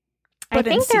 I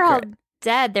think they're all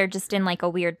dead. They're just in like a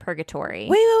weird purgatory.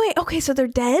 Wait. Okay, so they're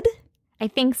dead? I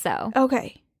think so.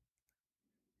 Okay.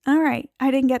 All right.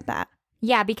 I didn't get that.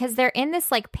 Yeah, because they're in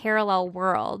this like parallel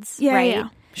world, right? Yeah.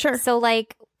 Sure.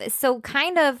 So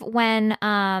kind of when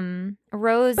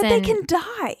Rose but they can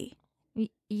die.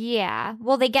 Yeah.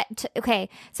 Well, they get to, okay.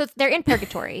 So they're in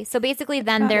purgatory. So basically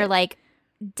then they're like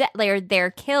they're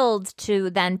killed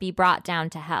to then be brought down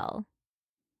to hell.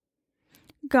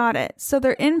 Got it. So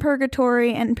they're in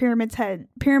purgatory, and Pyramid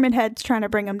Head's trying to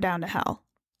bring them down to hell.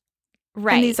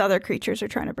 Right. And these other creatures are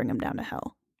trying to bring them down to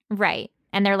hell. Right.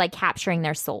 And they're like capturing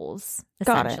their souls,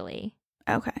 essentially.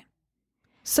 Okay.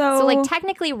 So like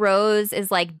technically Rose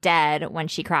is like dead when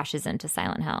she crashes into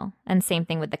Silent Hill. And same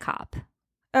thing with the cop.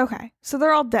 Okay. So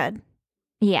they're all dead.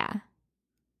 Yeah.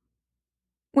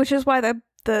 Which is why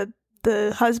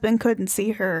the husband couldn't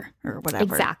see her or whatever.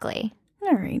 Exactly.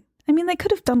 All right. I mean, they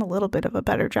could have done a little bit of a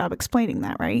better job explaining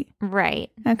that, right?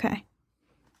 Right. Okay.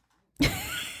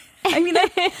 I mean,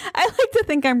 I like to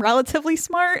think I'm relatively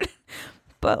smart,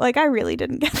 but like I really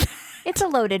didn't get that. It's a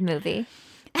loaded movie.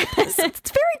 It's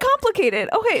very complicated.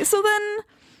 Okay, so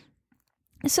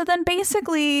then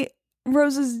basically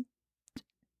Rose's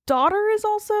daughter is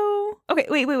also okay.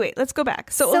 Wait. Let's go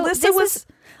back. So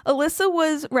Alyssa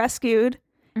was rescued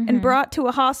and brought to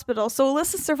a hospital. So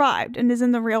Alyssa survived and is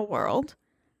in the real world.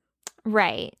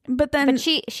 Right. But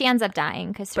she ends up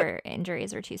dying because her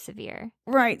injuries are too severe.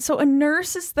 Right. So a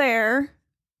nurse is there.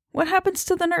 What happens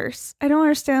to the nurse? I don't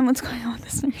understand what's going on with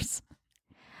this nurse.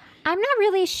 I'm not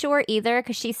really sure either,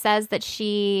 because she says that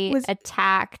she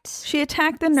attacked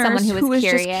the nurse who was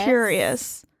just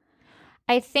curious.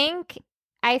 I think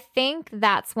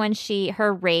that's when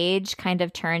her rage kind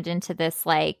of turned into this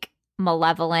like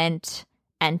malevolent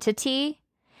entity.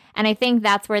 And I think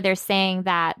that's where they're saying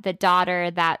that the daughter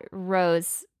that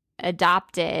Rose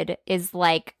adopted is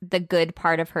like the good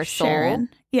part of her Sharon.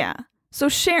 soul. Yeah. So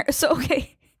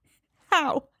okay.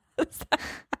 How does that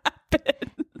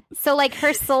happen? So like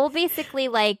her soul basically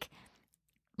like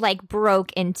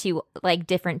broke into like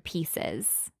different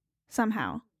pieces.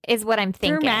 Somehow. is what I'm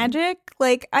thinking. Through magic?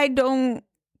 Like, I don't...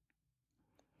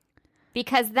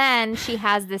 Because then she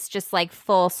has this just like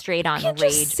full straight on can't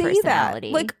rage just say personality.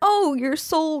 that. Like, oh, your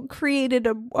soul created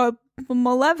a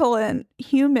malevolent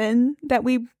human that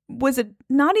was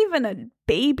not even a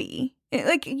baby.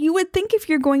 Like, you would think if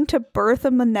you're going to birth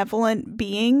a malevolent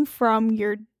being from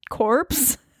your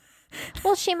corpse.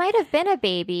 Well, she might have been a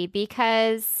baby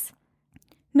because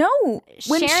No,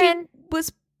 when Sharon... she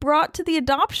was brought to the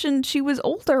adoption, she was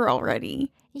older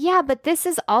already. Yeah, but this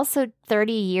is also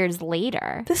 30 years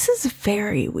later. This is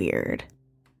very weird.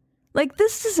 Like,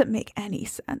 this doesn't make any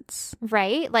sense.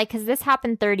 Right? Like, because this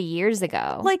happened 30 years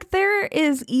ago. Like, there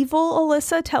is evil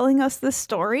Alyssa telling us this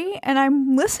story, and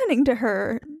I'm listening to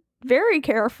her very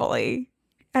carefully,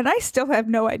 and I still have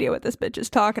no idea what this bitch is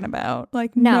talking about.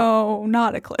 Like, no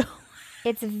not a clue.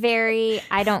 It's very,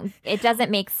 it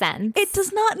doesn't make sense. It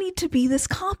does not need to be this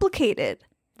complicated.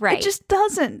 Right. It just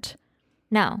doesn't.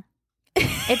 No.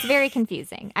 It's very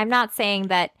confusing. I'm not saying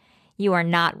that you are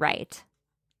not right.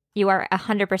 You are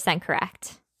 100%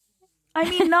 correct. I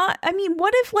mean,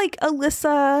 what if, like,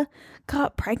 Alyssa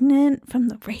got pregnant from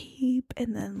the rape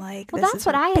and then, like, Well, this that's is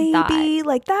what her I had baby? thought.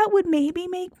 Like, that would maybe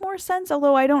make more sense,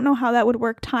 although I don't know how that would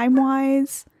work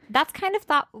time-wise. That's kind of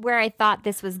where I thought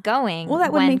this was going. Well,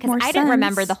 that would make more sense. I didn't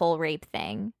remember the whole rape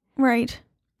thing. Right.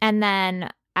 And then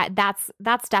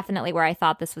that's definitely where I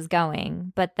thought this was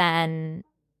going. But then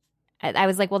I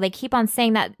was like, well, they keep on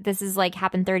saying that this is like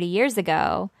happened 30 years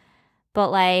ago.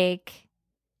 But like,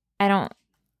 I don't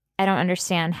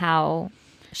understand how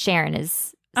Sharon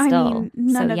is still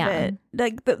none so of young. it.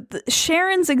 Like, the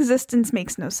Sharon's existence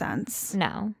makes no sense.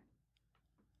 No.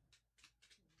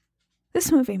 This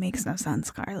movie makes no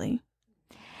sense, Carly.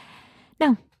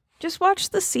 No. Just watch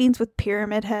the scenes with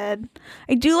Pyramid Head.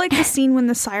 I do like the scene when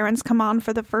the sirens come on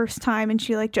for the first time and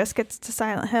she like just gets to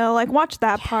Silent Hill. Like, watch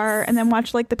that part and then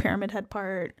watch like the Pyramid Head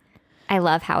part. I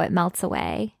love how it melts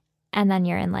away and then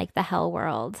you're in like the hell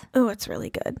world. Oh, it's really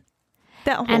good.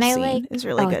 That whole And I scene is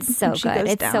really good. It's so when she good. goes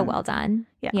It's so down. well done.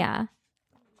 Yeah.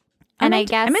 And I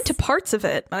I'm into parts of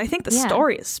it, but I think the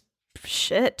story is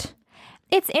shit.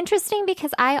 It's interesting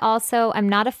because I'm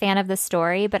not a fan of the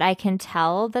story, but I can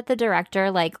tell that the director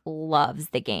like loves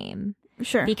the game.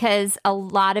 Sure. Because a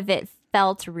lot of it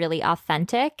felt really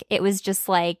authentic. It was just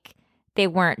like they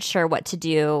weren't sure what to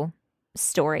do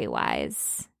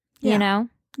story-wise, you know?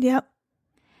 Yep.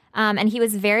 And he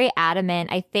was very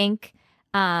adamant. I think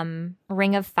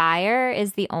Ring of Fire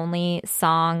is the only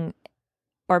song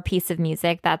or piece of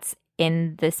music that's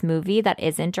in this movie that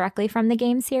isn't directly from the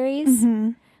game series.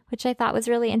 Mm-hmm. Which I thought was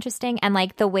really interesting. And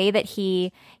like the way that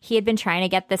he had been trying to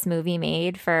get this movie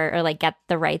made or like get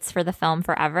the rights for the film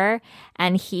forever.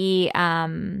 And he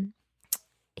like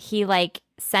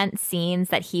sent scenes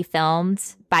that he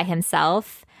filmed by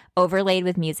himself overlaid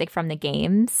with music from the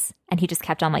games. And he just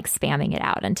kept on like spamming it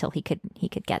out until he could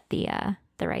get the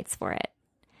rights for it.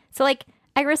 So like,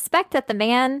 I respect that the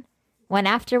man went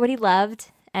after what he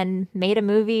loved and made a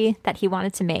movie that he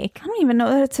wanted to make. I don't even know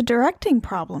that it's a directing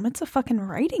problem. It's a fucking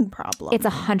writing problem. It's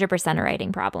 100% a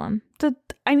writing problem.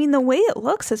 The way it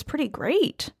looks is pretty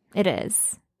great. It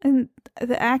is. And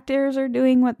the actors are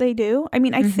doing what they do. I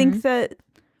mean, I think that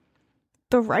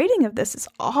the writing of this is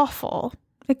awful.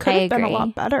 It could have been a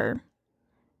lot better.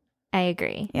 I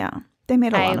agree. Yeah. They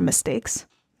made a lot of mistakes.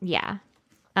 Yeah.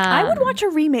 I would watch a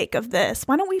remake of this.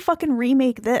 Why don't we fucking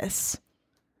remake this?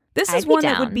 This is one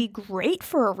that would be great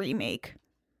for a remake.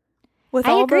 With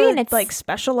all the like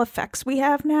special effects we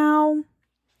have now.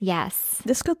 Yes.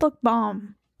 This could look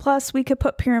bomb. Plus, we could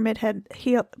put Pyramid Head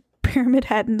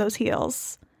in those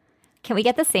heels. Can we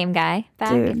get the same guy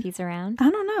back if he's around? I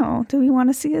don't know. Do we want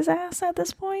to see his ass at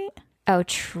this point? Oh,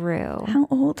 true. How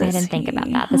old is he? I didn't think about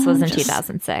that. This was in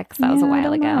 2006. That was a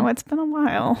while ago. No, it's been a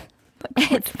while.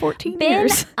 Like it's 14 been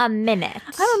years. A minute.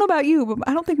 I don't know about you, but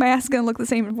I don't think my ass is going to look the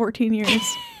same in 14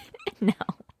 years. No.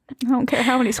 I don't care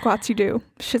how many squats you do.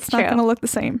 Shit's not going to look the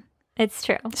same. It's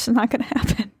true. It's not going to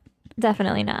happen.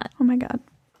 Definitely not. Oh my God.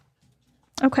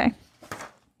 Okay.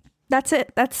 That's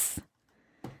it. That's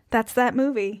that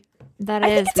movie. I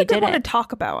think it's a good one to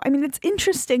talk about. I mean, it's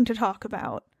interesting to talk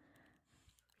about.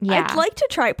 Yeah. I'd like to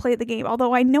try play the game,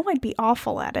 although I know I'd be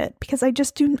awful at it because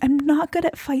I'm not good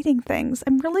at fighting things.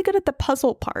 I'm really good at the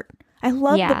puzzle part. I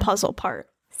love the puzzle part.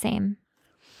 Same.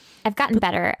 I've gotten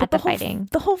better at the fighting.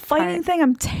 The whole fighting thing,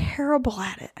 I'm terrible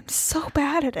at it. I'm so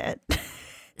bad at it.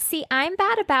 See, I'm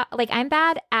bad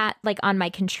at like on my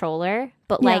controller,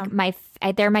 but like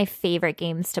they're my favorite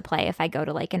games to play if I go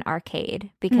to like an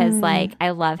arcade because like I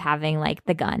love having like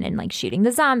the gun and like shooting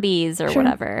the zombies or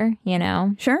whatever, you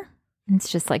know? Sure. It's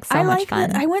just like so I much like fun.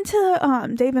 that. I went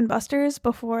to Dave and Buster's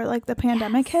before like the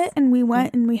pandemic hit, and we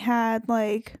went and we had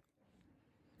like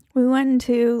we went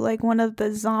into like one of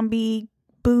the zombie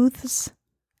booths.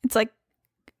 It's like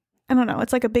I don't know.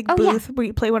 It's like a big booth where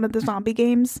you play one of the zombie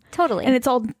games. Totally. And it's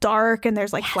all dark and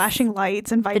there's like flashing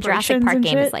lights and the vibrations. Jurassic Park and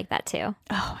game shit. is like that too.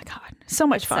 Oh my god, so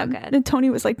much fun! so good. And Tony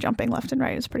was like jumping left and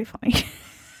right. It was pretty funny.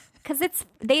 Because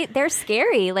they're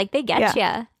scary. Like they get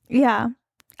you. Yeah,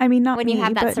 I mean not when me, you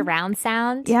have that but surround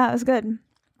sound. yeah, it was good. And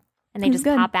it they was just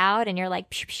good. pop out, and you're like,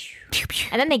 pew, pew.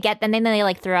 And then they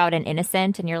like throw out an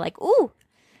innocent, and you're like, ooh,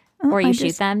 Oh, or you I shoot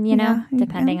just- them, you know, yeah,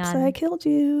 depending oops, on I killed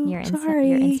you. your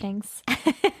Sorry. instincts.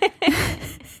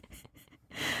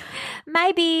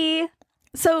 Maybe.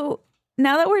 So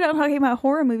now that we're done talking about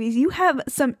horror movies, you have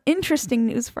some interesting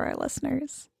news for our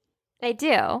listeners. I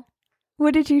do.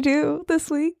 What did you do this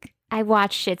week? I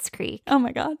watched Schitt's Creek, Oh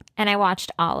my god, and I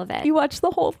watched all of it. you watched the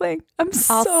whole thing. I'm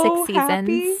All so 6 happy.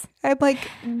 seasons. I have like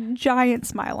giant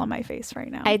smile on my face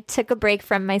right now. I took a break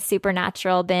from my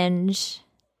Supernatural binge,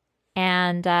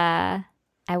 and I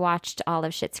watched all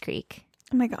of Schitt's Creek.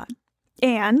 Oh my god.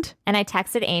 And And I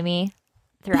texted Amy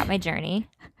throughout my journey,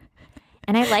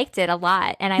 and I liked it a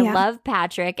lot. And I Yeah. love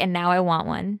Patrick, and now I want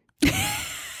one.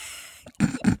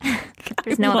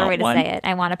 There's no other way to want say it.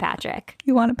 I want a Patrick.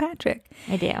 you want a Patrick.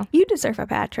 I do. You deserve a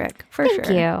Patrick for Thank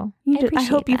sure. you. I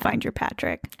hope you that. find your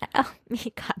Patrick. Oh, you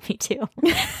got me too.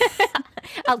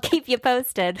 I'll keep you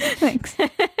posted. Thanks.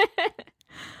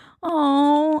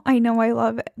 Oh, I know. I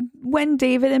love it. When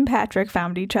David and Patrick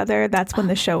found each other, that's when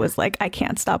the show was like, I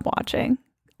can't stop watching.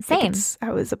 Like, Same.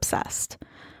 I was obsessed.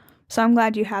 So I'm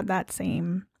glad you had that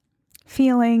same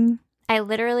feeling. I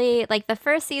literally, like, the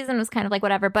first season was kind of like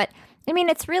whatever, but I mean,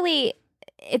 it's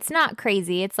not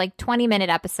crazy. It's like 20-minute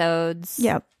episodes.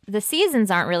 Yep. The seasons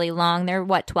aren't really long. They're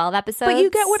 12 episodes? But you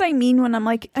get what I mean when I'm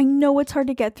like, I know it's hard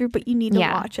to get through, but you need to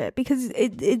Yeah. watch it because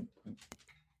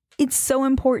it's so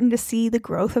important to see the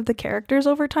growth of the characters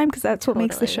over time because that's what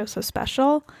makes the Totally. show so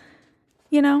special.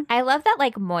 You know? I love that,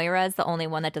 like, Moira is the only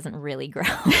one that doesn't really grow.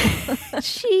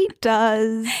 She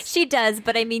does. She does,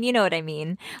 but I mean, you know what I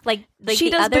mean. Like She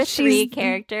the does, other but 3 she's-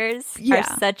 characters Yeah.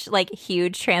 are such, like,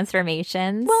 huge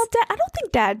transformations. Well, I don't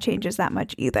think Dad changes that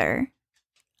much either.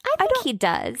 I think he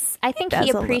does. I think does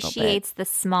he a little bit. appreciates the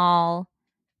small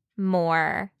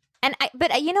more.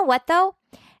 But you know what though?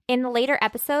 In the later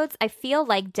episodes, I feel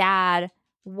like Dad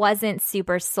wasn't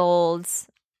super sold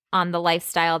on the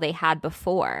lifestyle they had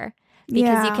before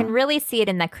because you can really see it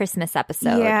in that Christmas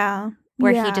episode. yeah,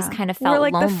 where he yeah. just kind of where felt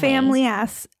like lonely. the family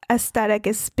aesthetic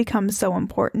has become so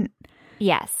important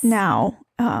Yes. now.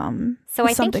 So I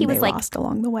think something he was they like lost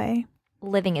along the way.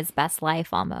 living his best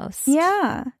life almost.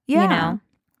 Yeah, yeah, You know?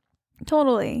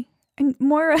 totally. And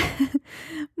Moira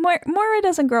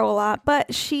doesn't grow a lot,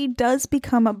 but she does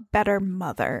become a better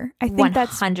mother. I think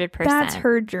 100%. that's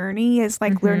her journey is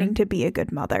like Mhm. learning to be a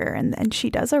good mother, and she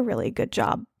does a really good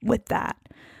job with that.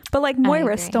 But like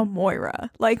Moira's agree. still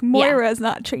Moira. Like Moira is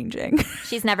not changing.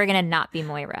 She's never going to not be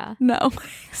Moira. No,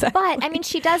 exactly. But I mean,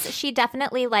 she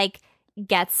definitely like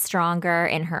gets stronger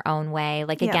in her own way.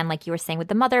 Like, Yeah. again, like you were saying with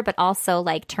the mother, but also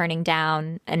like turning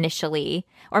down initially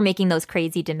or making those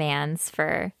crazy demands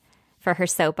for her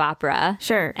soap opera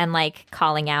Sure. and like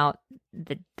calling out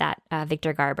that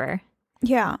Victor Garber.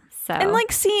 Yeah. So And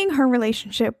like seeing her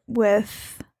relationship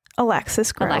with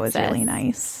Alexis grow is Alexis. really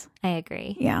nice. I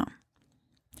agree. Yeah.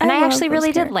 And I love actually those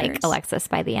really did like characters. Alexis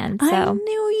by the end. I So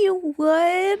knew you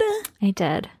would. I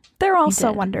did. They're all so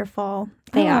did. wonderful.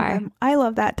 They I love are. them. I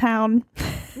love that town.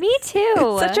 Me too.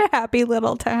 It's such a happy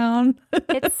little town.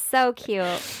 It's so cute.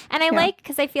 And I Yeah. like,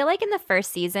 because I feel like in the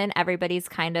first season, everybody's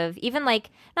kind of, even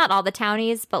like, not all the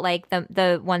townies, but like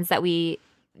the ones that we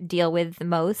deal with the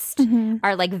most Mm-hmm.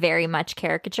 are like very much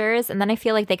caricatures. And then I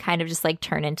feel like they kind of just like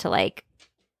turn into like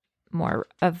more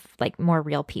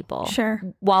real people. Sure.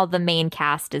 While the main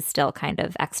cast is still kind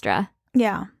of extra.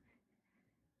 Yeah.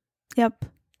 Yep.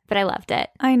 But I loved it.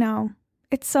 I know.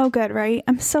 It's so good, right?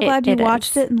 I'm so glad you it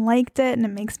watched is. it and liked it, and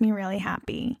it makes me really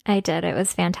happy. I did. It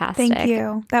was fantastic. Thank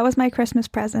you. That was my Christmas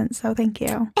present, so thank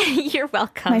you. You're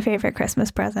welcome. My favorite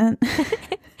Christmas present.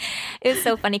 It was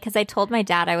so funny because I told my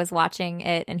dad I was watching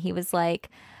it and he was like,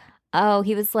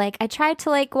 I tried to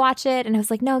like watch it and I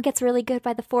was like, no, it gets really good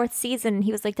by the 4th season. And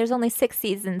he was like, there's only 6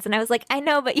 seasons. And I was like, I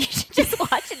know, but you should just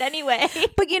watch it anyway.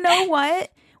 But you know what?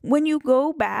 When you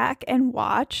go back and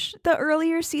watch the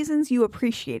earlier seasons, you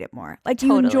appreciate it more. Like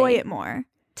you enjoy Totally. it more.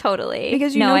 Totally.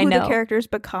 Because you No, know who I the characters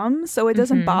become, so it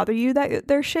doesn't bother you that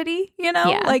they're shitty, you know?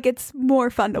 Yeah. Like, it's more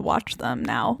fun to watch them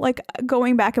now. Like,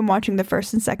 going back and watching the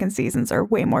first and second seasons are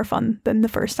way more fun than the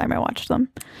first time I watched them.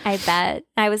 I bet.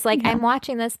 I was like, I'm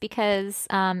watching this because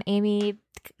Amy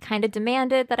kind of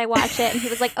demanded that I watch it. And he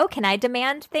was like, oh, can I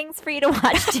demand things for you to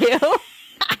watch too?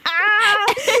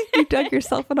 You dug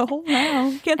yourself in a hole now.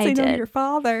 You can't say no to did. your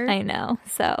father. I know.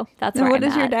 So that's Now, where what I'm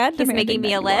is your at. dad He's demanding making me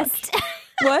that a you watch? list.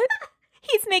 What?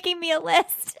 He's making me a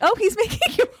list. Oh, he's making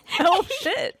you. Oh,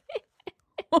 shit.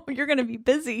 Oh, you're going to be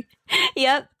busy.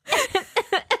 Yep.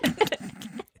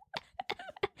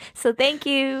 So thank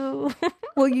you.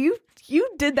 Well, you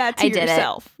did that to I did it.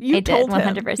 yourself. You I did, told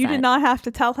him. 100%. You did not have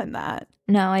to tell him that.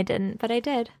 No, I didn't, but I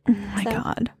did. Oh my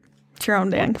God. It's your own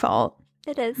dang fault.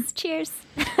 It is. Cheers.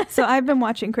 So I've been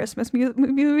watching Christmas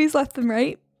movies left and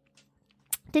right.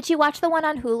 Did you watch the one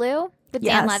on Hulu with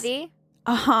Dan Yes. Levy?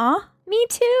 Uh-huh. Me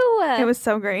too. It was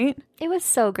so great. It was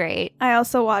so great. I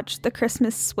also watched The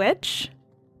Christmas Switch.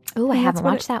 Oh, I That's haven't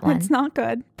what watched that one. It's not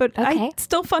good, but Okay. it's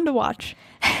still fun to watch.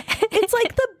 It's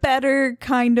like the better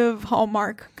kind of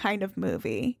Hallmark kind of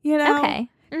movie, you know? Okay.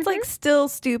 It's like still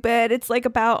stupid. It's like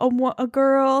about a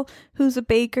girl who's a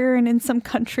baker and in some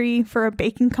country for a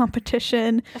baking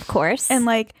competition. Of course. And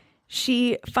like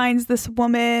she finds this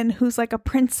woman who's like a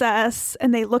princess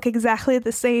and they look exactly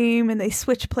the same and they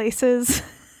switch places.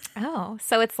 Oh,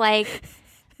 so it's like,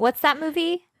 what's that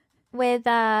movie with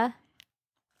The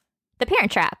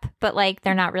Parent Trap? But like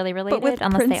they're not really related But with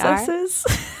unless princesses.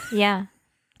 they are. Yeah.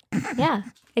 Yeah,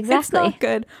 It's exactly. not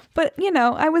good. But you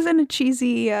know, I was in a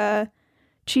cheesy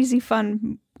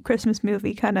fun Christmas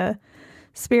movie kind of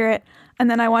spirit. And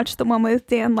then I watched the one with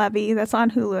Dan Levy that's on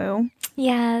Hulu,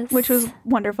 Yes. which was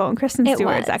wonderful. And Kristen It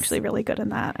Stewart's was. actually really good in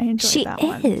that. I enjoyed She that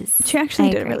one. is. She actually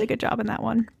I did a agree. really good job in that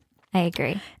one. I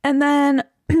agree. And then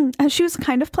she was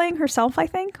kind of playing herself, I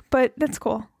think, but that's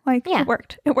cool. Like, Yeah. it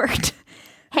worked. It worked.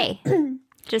 Hey,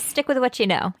 just stick with what you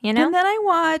know, you know? And then I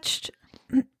watched,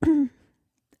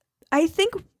 I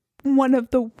think, one of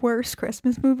the worst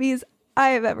Christmas movies I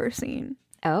have ever seen.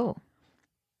 Oh.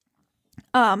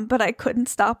 But I couldn't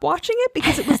stop watching it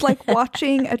because it was like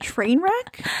watching a train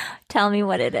wreck. Tell me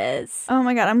what it is. Oh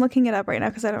my God, I'm looking it up right now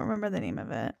because I don't remember the name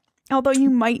of it. Although you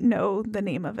might know the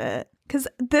name of it because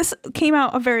this came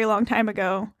out a very long time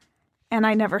ago and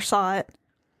I never saw it.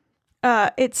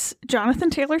 It's Jonathan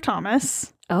Taylor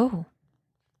Thomas. Oh.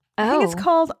 I think it's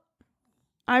called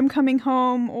I'm Coming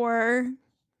Home or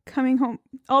Coming Home.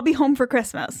 I'll Be Home for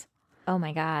Christmas. Oh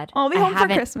my God. I'll Be Home for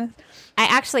Christmas. I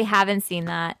actually haven't seen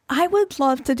that. I would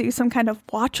love to do some kind of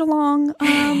watch along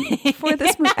for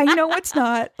this movie. I know it's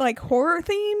not like horror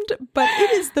themed, but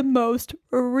it is the most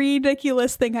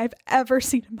ridiculous thing I've ever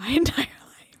seen in my entire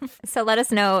life. So let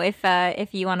us know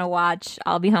if you want to watch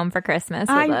I'll Be Home for Christmas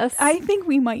with us. I think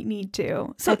we might need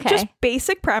to. So Okay. just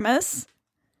basic premise.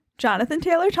 Jonathan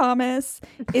Taylor Thomas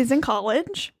is in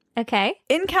college Okay.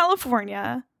 in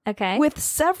California Okay. with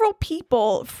several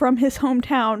people from his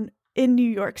hometown in New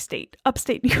York State,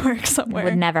 upstate New York somewhere.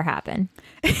 Would never happen.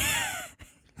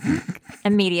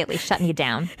 Immediately shutting you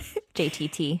down,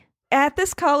 JTT. At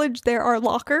this college, there are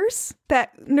lockers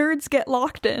that nerds get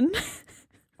locked in.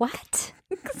 What?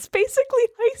 It's basically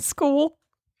high school,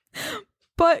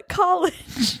 but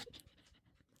college.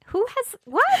 Who has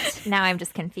what? Now I'm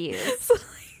just confused. So,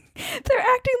 like, they're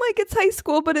acting like it's high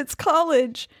school, but it's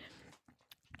college.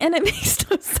 And it makes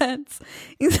no sense.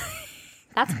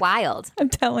 That's wild. I'm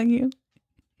telling you.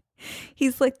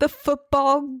 He's like the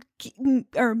football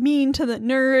are mean to the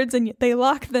nerds, and they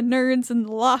lock the nerds in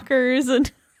the lockers.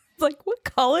 And it's like, what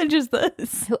college is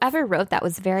this? Whoever wrote that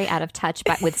was very out of touch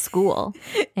with school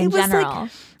in It was general.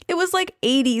 It was like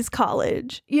 80s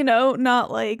college, you know,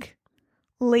 not like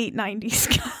late 90s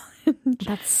college.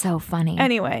 That's so funny.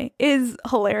 Anyway, is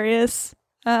hilarious.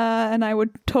 And I would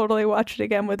totally watch it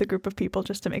again with a group of people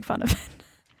just to make fun of it.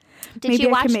 Did Maybe you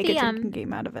I watch can make the a drinking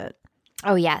game out of it.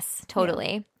 Oh yes,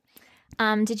 totally.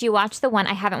 Did you watch the one?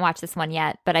 I haven't watched this one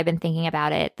yet, but I've been thinking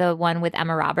about it. The one with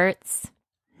Emma Roberts.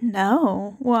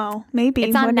 No. Well, maybe.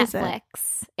 It's on What is it?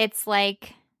 Netflix. It's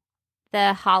like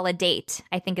the Holiday,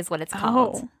 I think is what it's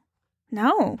called. Oh.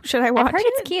 No. Should I watch I've heard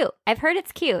it? it's cute. I've heard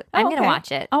it's cute. Oh, I'm going to okay.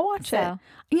 watch it. I'll watch it. So,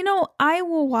 You know, I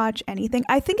will watch anything.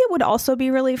 I think it would also be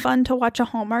really fun to watch a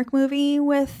Hallmark movie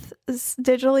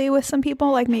digitally with some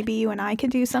people. Like maybe you and I could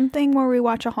do something where we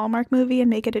watch a Hallmark movie and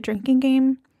make it a drinking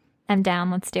game. I'm down.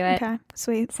 Let's do it. Okay,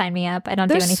 sweet. Sign me up. I don't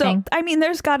do anything.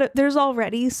 There's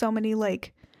already so many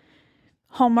like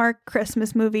Hallmark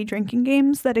Christmas movie drinking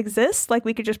games that exist. Like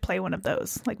we could just play one of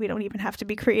those. Like we don't even have to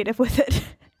be creative with it.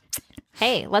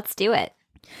 Hey, let's do it.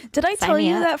 Did I Sign tell me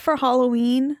you up. that for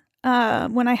Halloween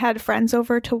when I had friends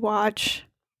over to watch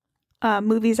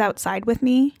movies outside with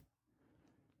me.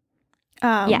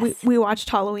 Yes. We watched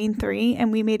Halloween 3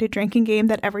 and we made a drinking game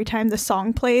that every time the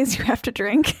song plays, you have to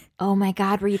drink. Oh my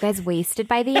God, were you guys wasted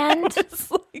by the end?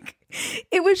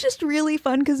 It was just really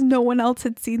fun because no one else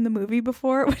had seen the movie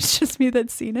before. It was just me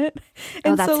that'd seen it.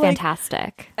 And that's so,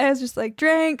 fantastic. I was just like,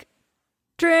 drink.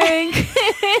 Because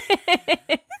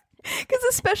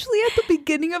especially at the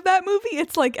beginning of that movie,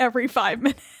 it's like every 5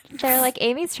 minutes. They're like,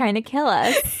 Amy's trying to kill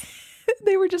us.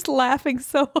 They were just laughing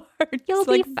so hard. You'll It's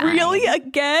be like, fine. really?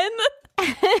 Again?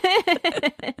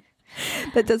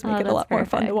 That does make it a lot more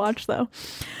fun to perfect. watch, though.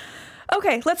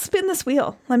 Okay, let's spin this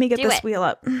wheel. Let me get Do this it. wheel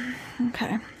up.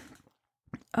 Okay.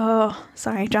 Oh,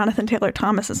 sorry. Jonathan Taylor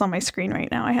Thomas is on my screen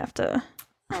right now. I have to...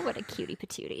 Oh, what a cutie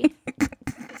patootie.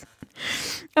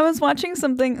 I was watching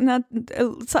something, not a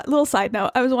little side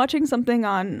note. I was watching something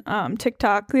on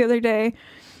TikTok the other day,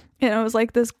 and it was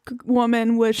like this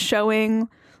woman was showing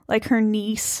like her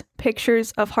niece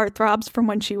pictures of heartthrobs from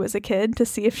when she was a kid to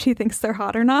see if she thinks they're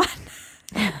hot or not.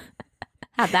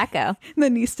 How'd that go? The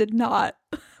niece did not,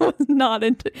 was not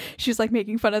into. She's like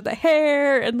making fun of the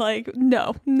hair and like,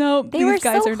 no, They these were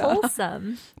guys so are not.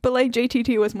 wholesome. But like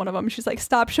JTT was one of them. She's like,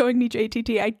 stop showing me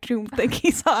JTT. I don't think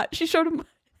he's hot. She showed him.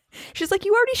 She's like,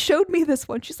 you already showed me this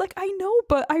one. She's like, I know,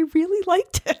 but I really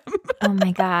liked him. Oh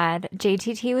my God.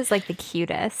 JTT was like the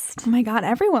cutest. Oh my God,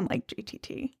 everyone liked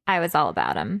JTT. I was all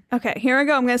about him. Okay, here I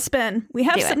go. I'm going to spin. We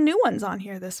have Do some it. new ones on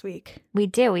here this week. We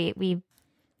do. We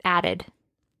added.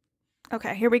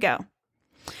 Okay, here we go.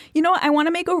 You know what? I want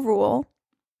to make a rule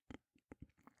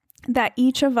that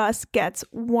each of us gets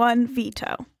one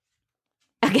veto.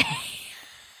 Okay.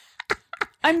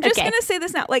 I'm just Okay. going to say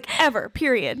this now, like ever,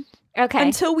 period. Okay.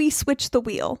 Until we switch the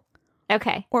wheel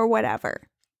Okay. or whatever.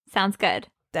 Sounds good.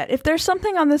 That if there's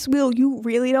something on this wheel you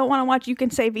really don't want to watch, you can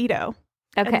say veto.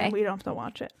 And Okay. then we don't have to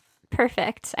watch it.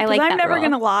 Perfect. I 'Cause like that I'm never rule.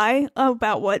 going to lie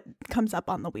about what comes up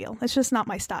on the wheel. It's just not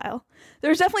my style.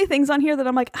 There's definitely things on here that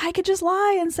I'm like, I could just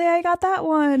lie and say I got that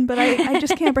one, but I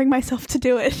just can't bring myself to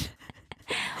do it.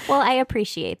 Well, I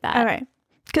appreciate that. All right.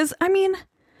 Because, I mean,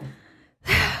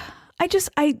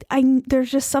 there's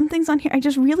just some things on here I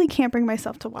just really can't bring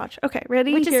myself to watch. Okay,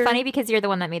 ready? Which is Here. funny because you're the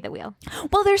one that made the wheel.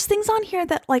 Well, there's things on here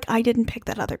that, like, I didn't pick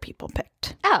that other people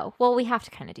picked. Oh, well, we have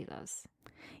to kind of do those.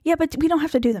 Yeah, but we don't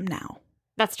have to do them now.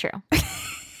 That's true.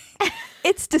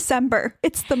 It's December.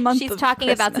 It's the month She's of talking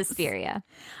about Christmas. Suspiria.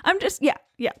 I'm just, yeah.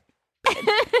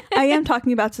 I am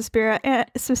talking about Suspiria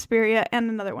and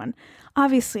another one.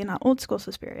 Obviously not old school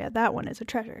Suspiria. That one is a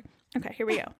treasure. Okay, here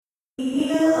we go.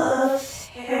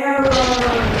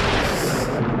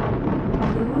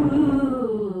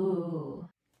 Ooh.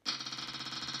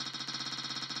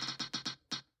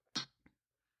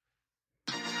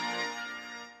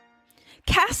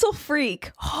 Castle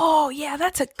Freak. Oh, yeah,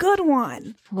 that's a good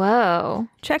one. Whoa.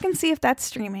 Check and see if that's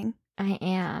streaming. I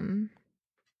am.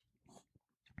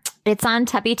 It's on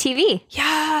Tubby TV.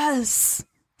 Yes.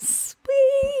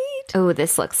 Sweet. Oh,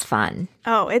 this looks fun.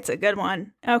 Oh, it's a good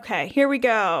one. Okay, here we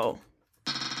go.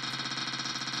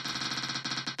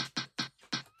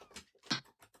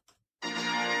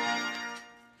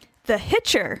 The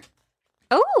Hitcher.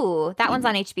 Oh, that one's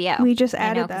on HBO. We just I know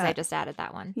added because I that. just added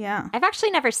that one. Yeah. I've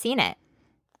actually never seen it.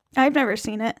 I've never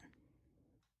seen it.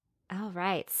 All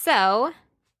right. So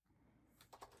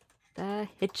The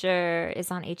Hitcher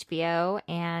is on HBO.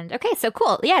 And okay, so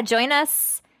cool. Yeah, join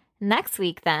us next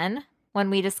week then when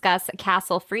we discuss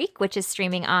Castle Freak, which is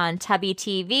streaming on Tubby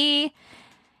TV.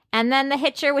 And then The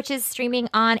Hitcher, which is streaming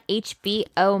on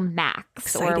HBO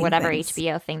Max or Exciting whatever things.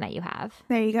 HBO thing that you have.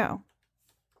 There you go.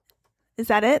 Is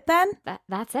that it then?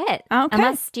 That's it. Okay.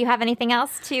 Unless, do you have anything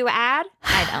else to add?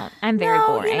 I don't. I'm very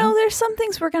boring. You know, there's some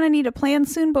things we're going to need to plan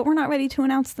soon, but we're not ready to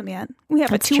announce them yet. We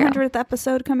have That's a true. 200th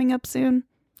episode coming up soon.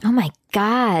 Oh my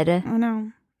God. I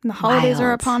know. And the holidays are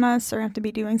Wild. upon us, so we have to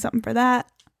be doing something for that.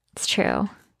 It's true.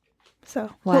 So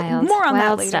Wild. more on that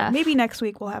Wild later. stuff. Maybe next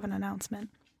week we'll have an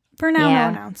announcement. For now, Yeah.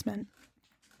 no announcement.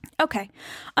 Okay.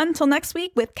 Until next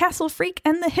week with Castle Freak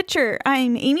and The Hitcher,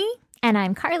 I'm Amy. And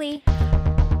I'm Carly.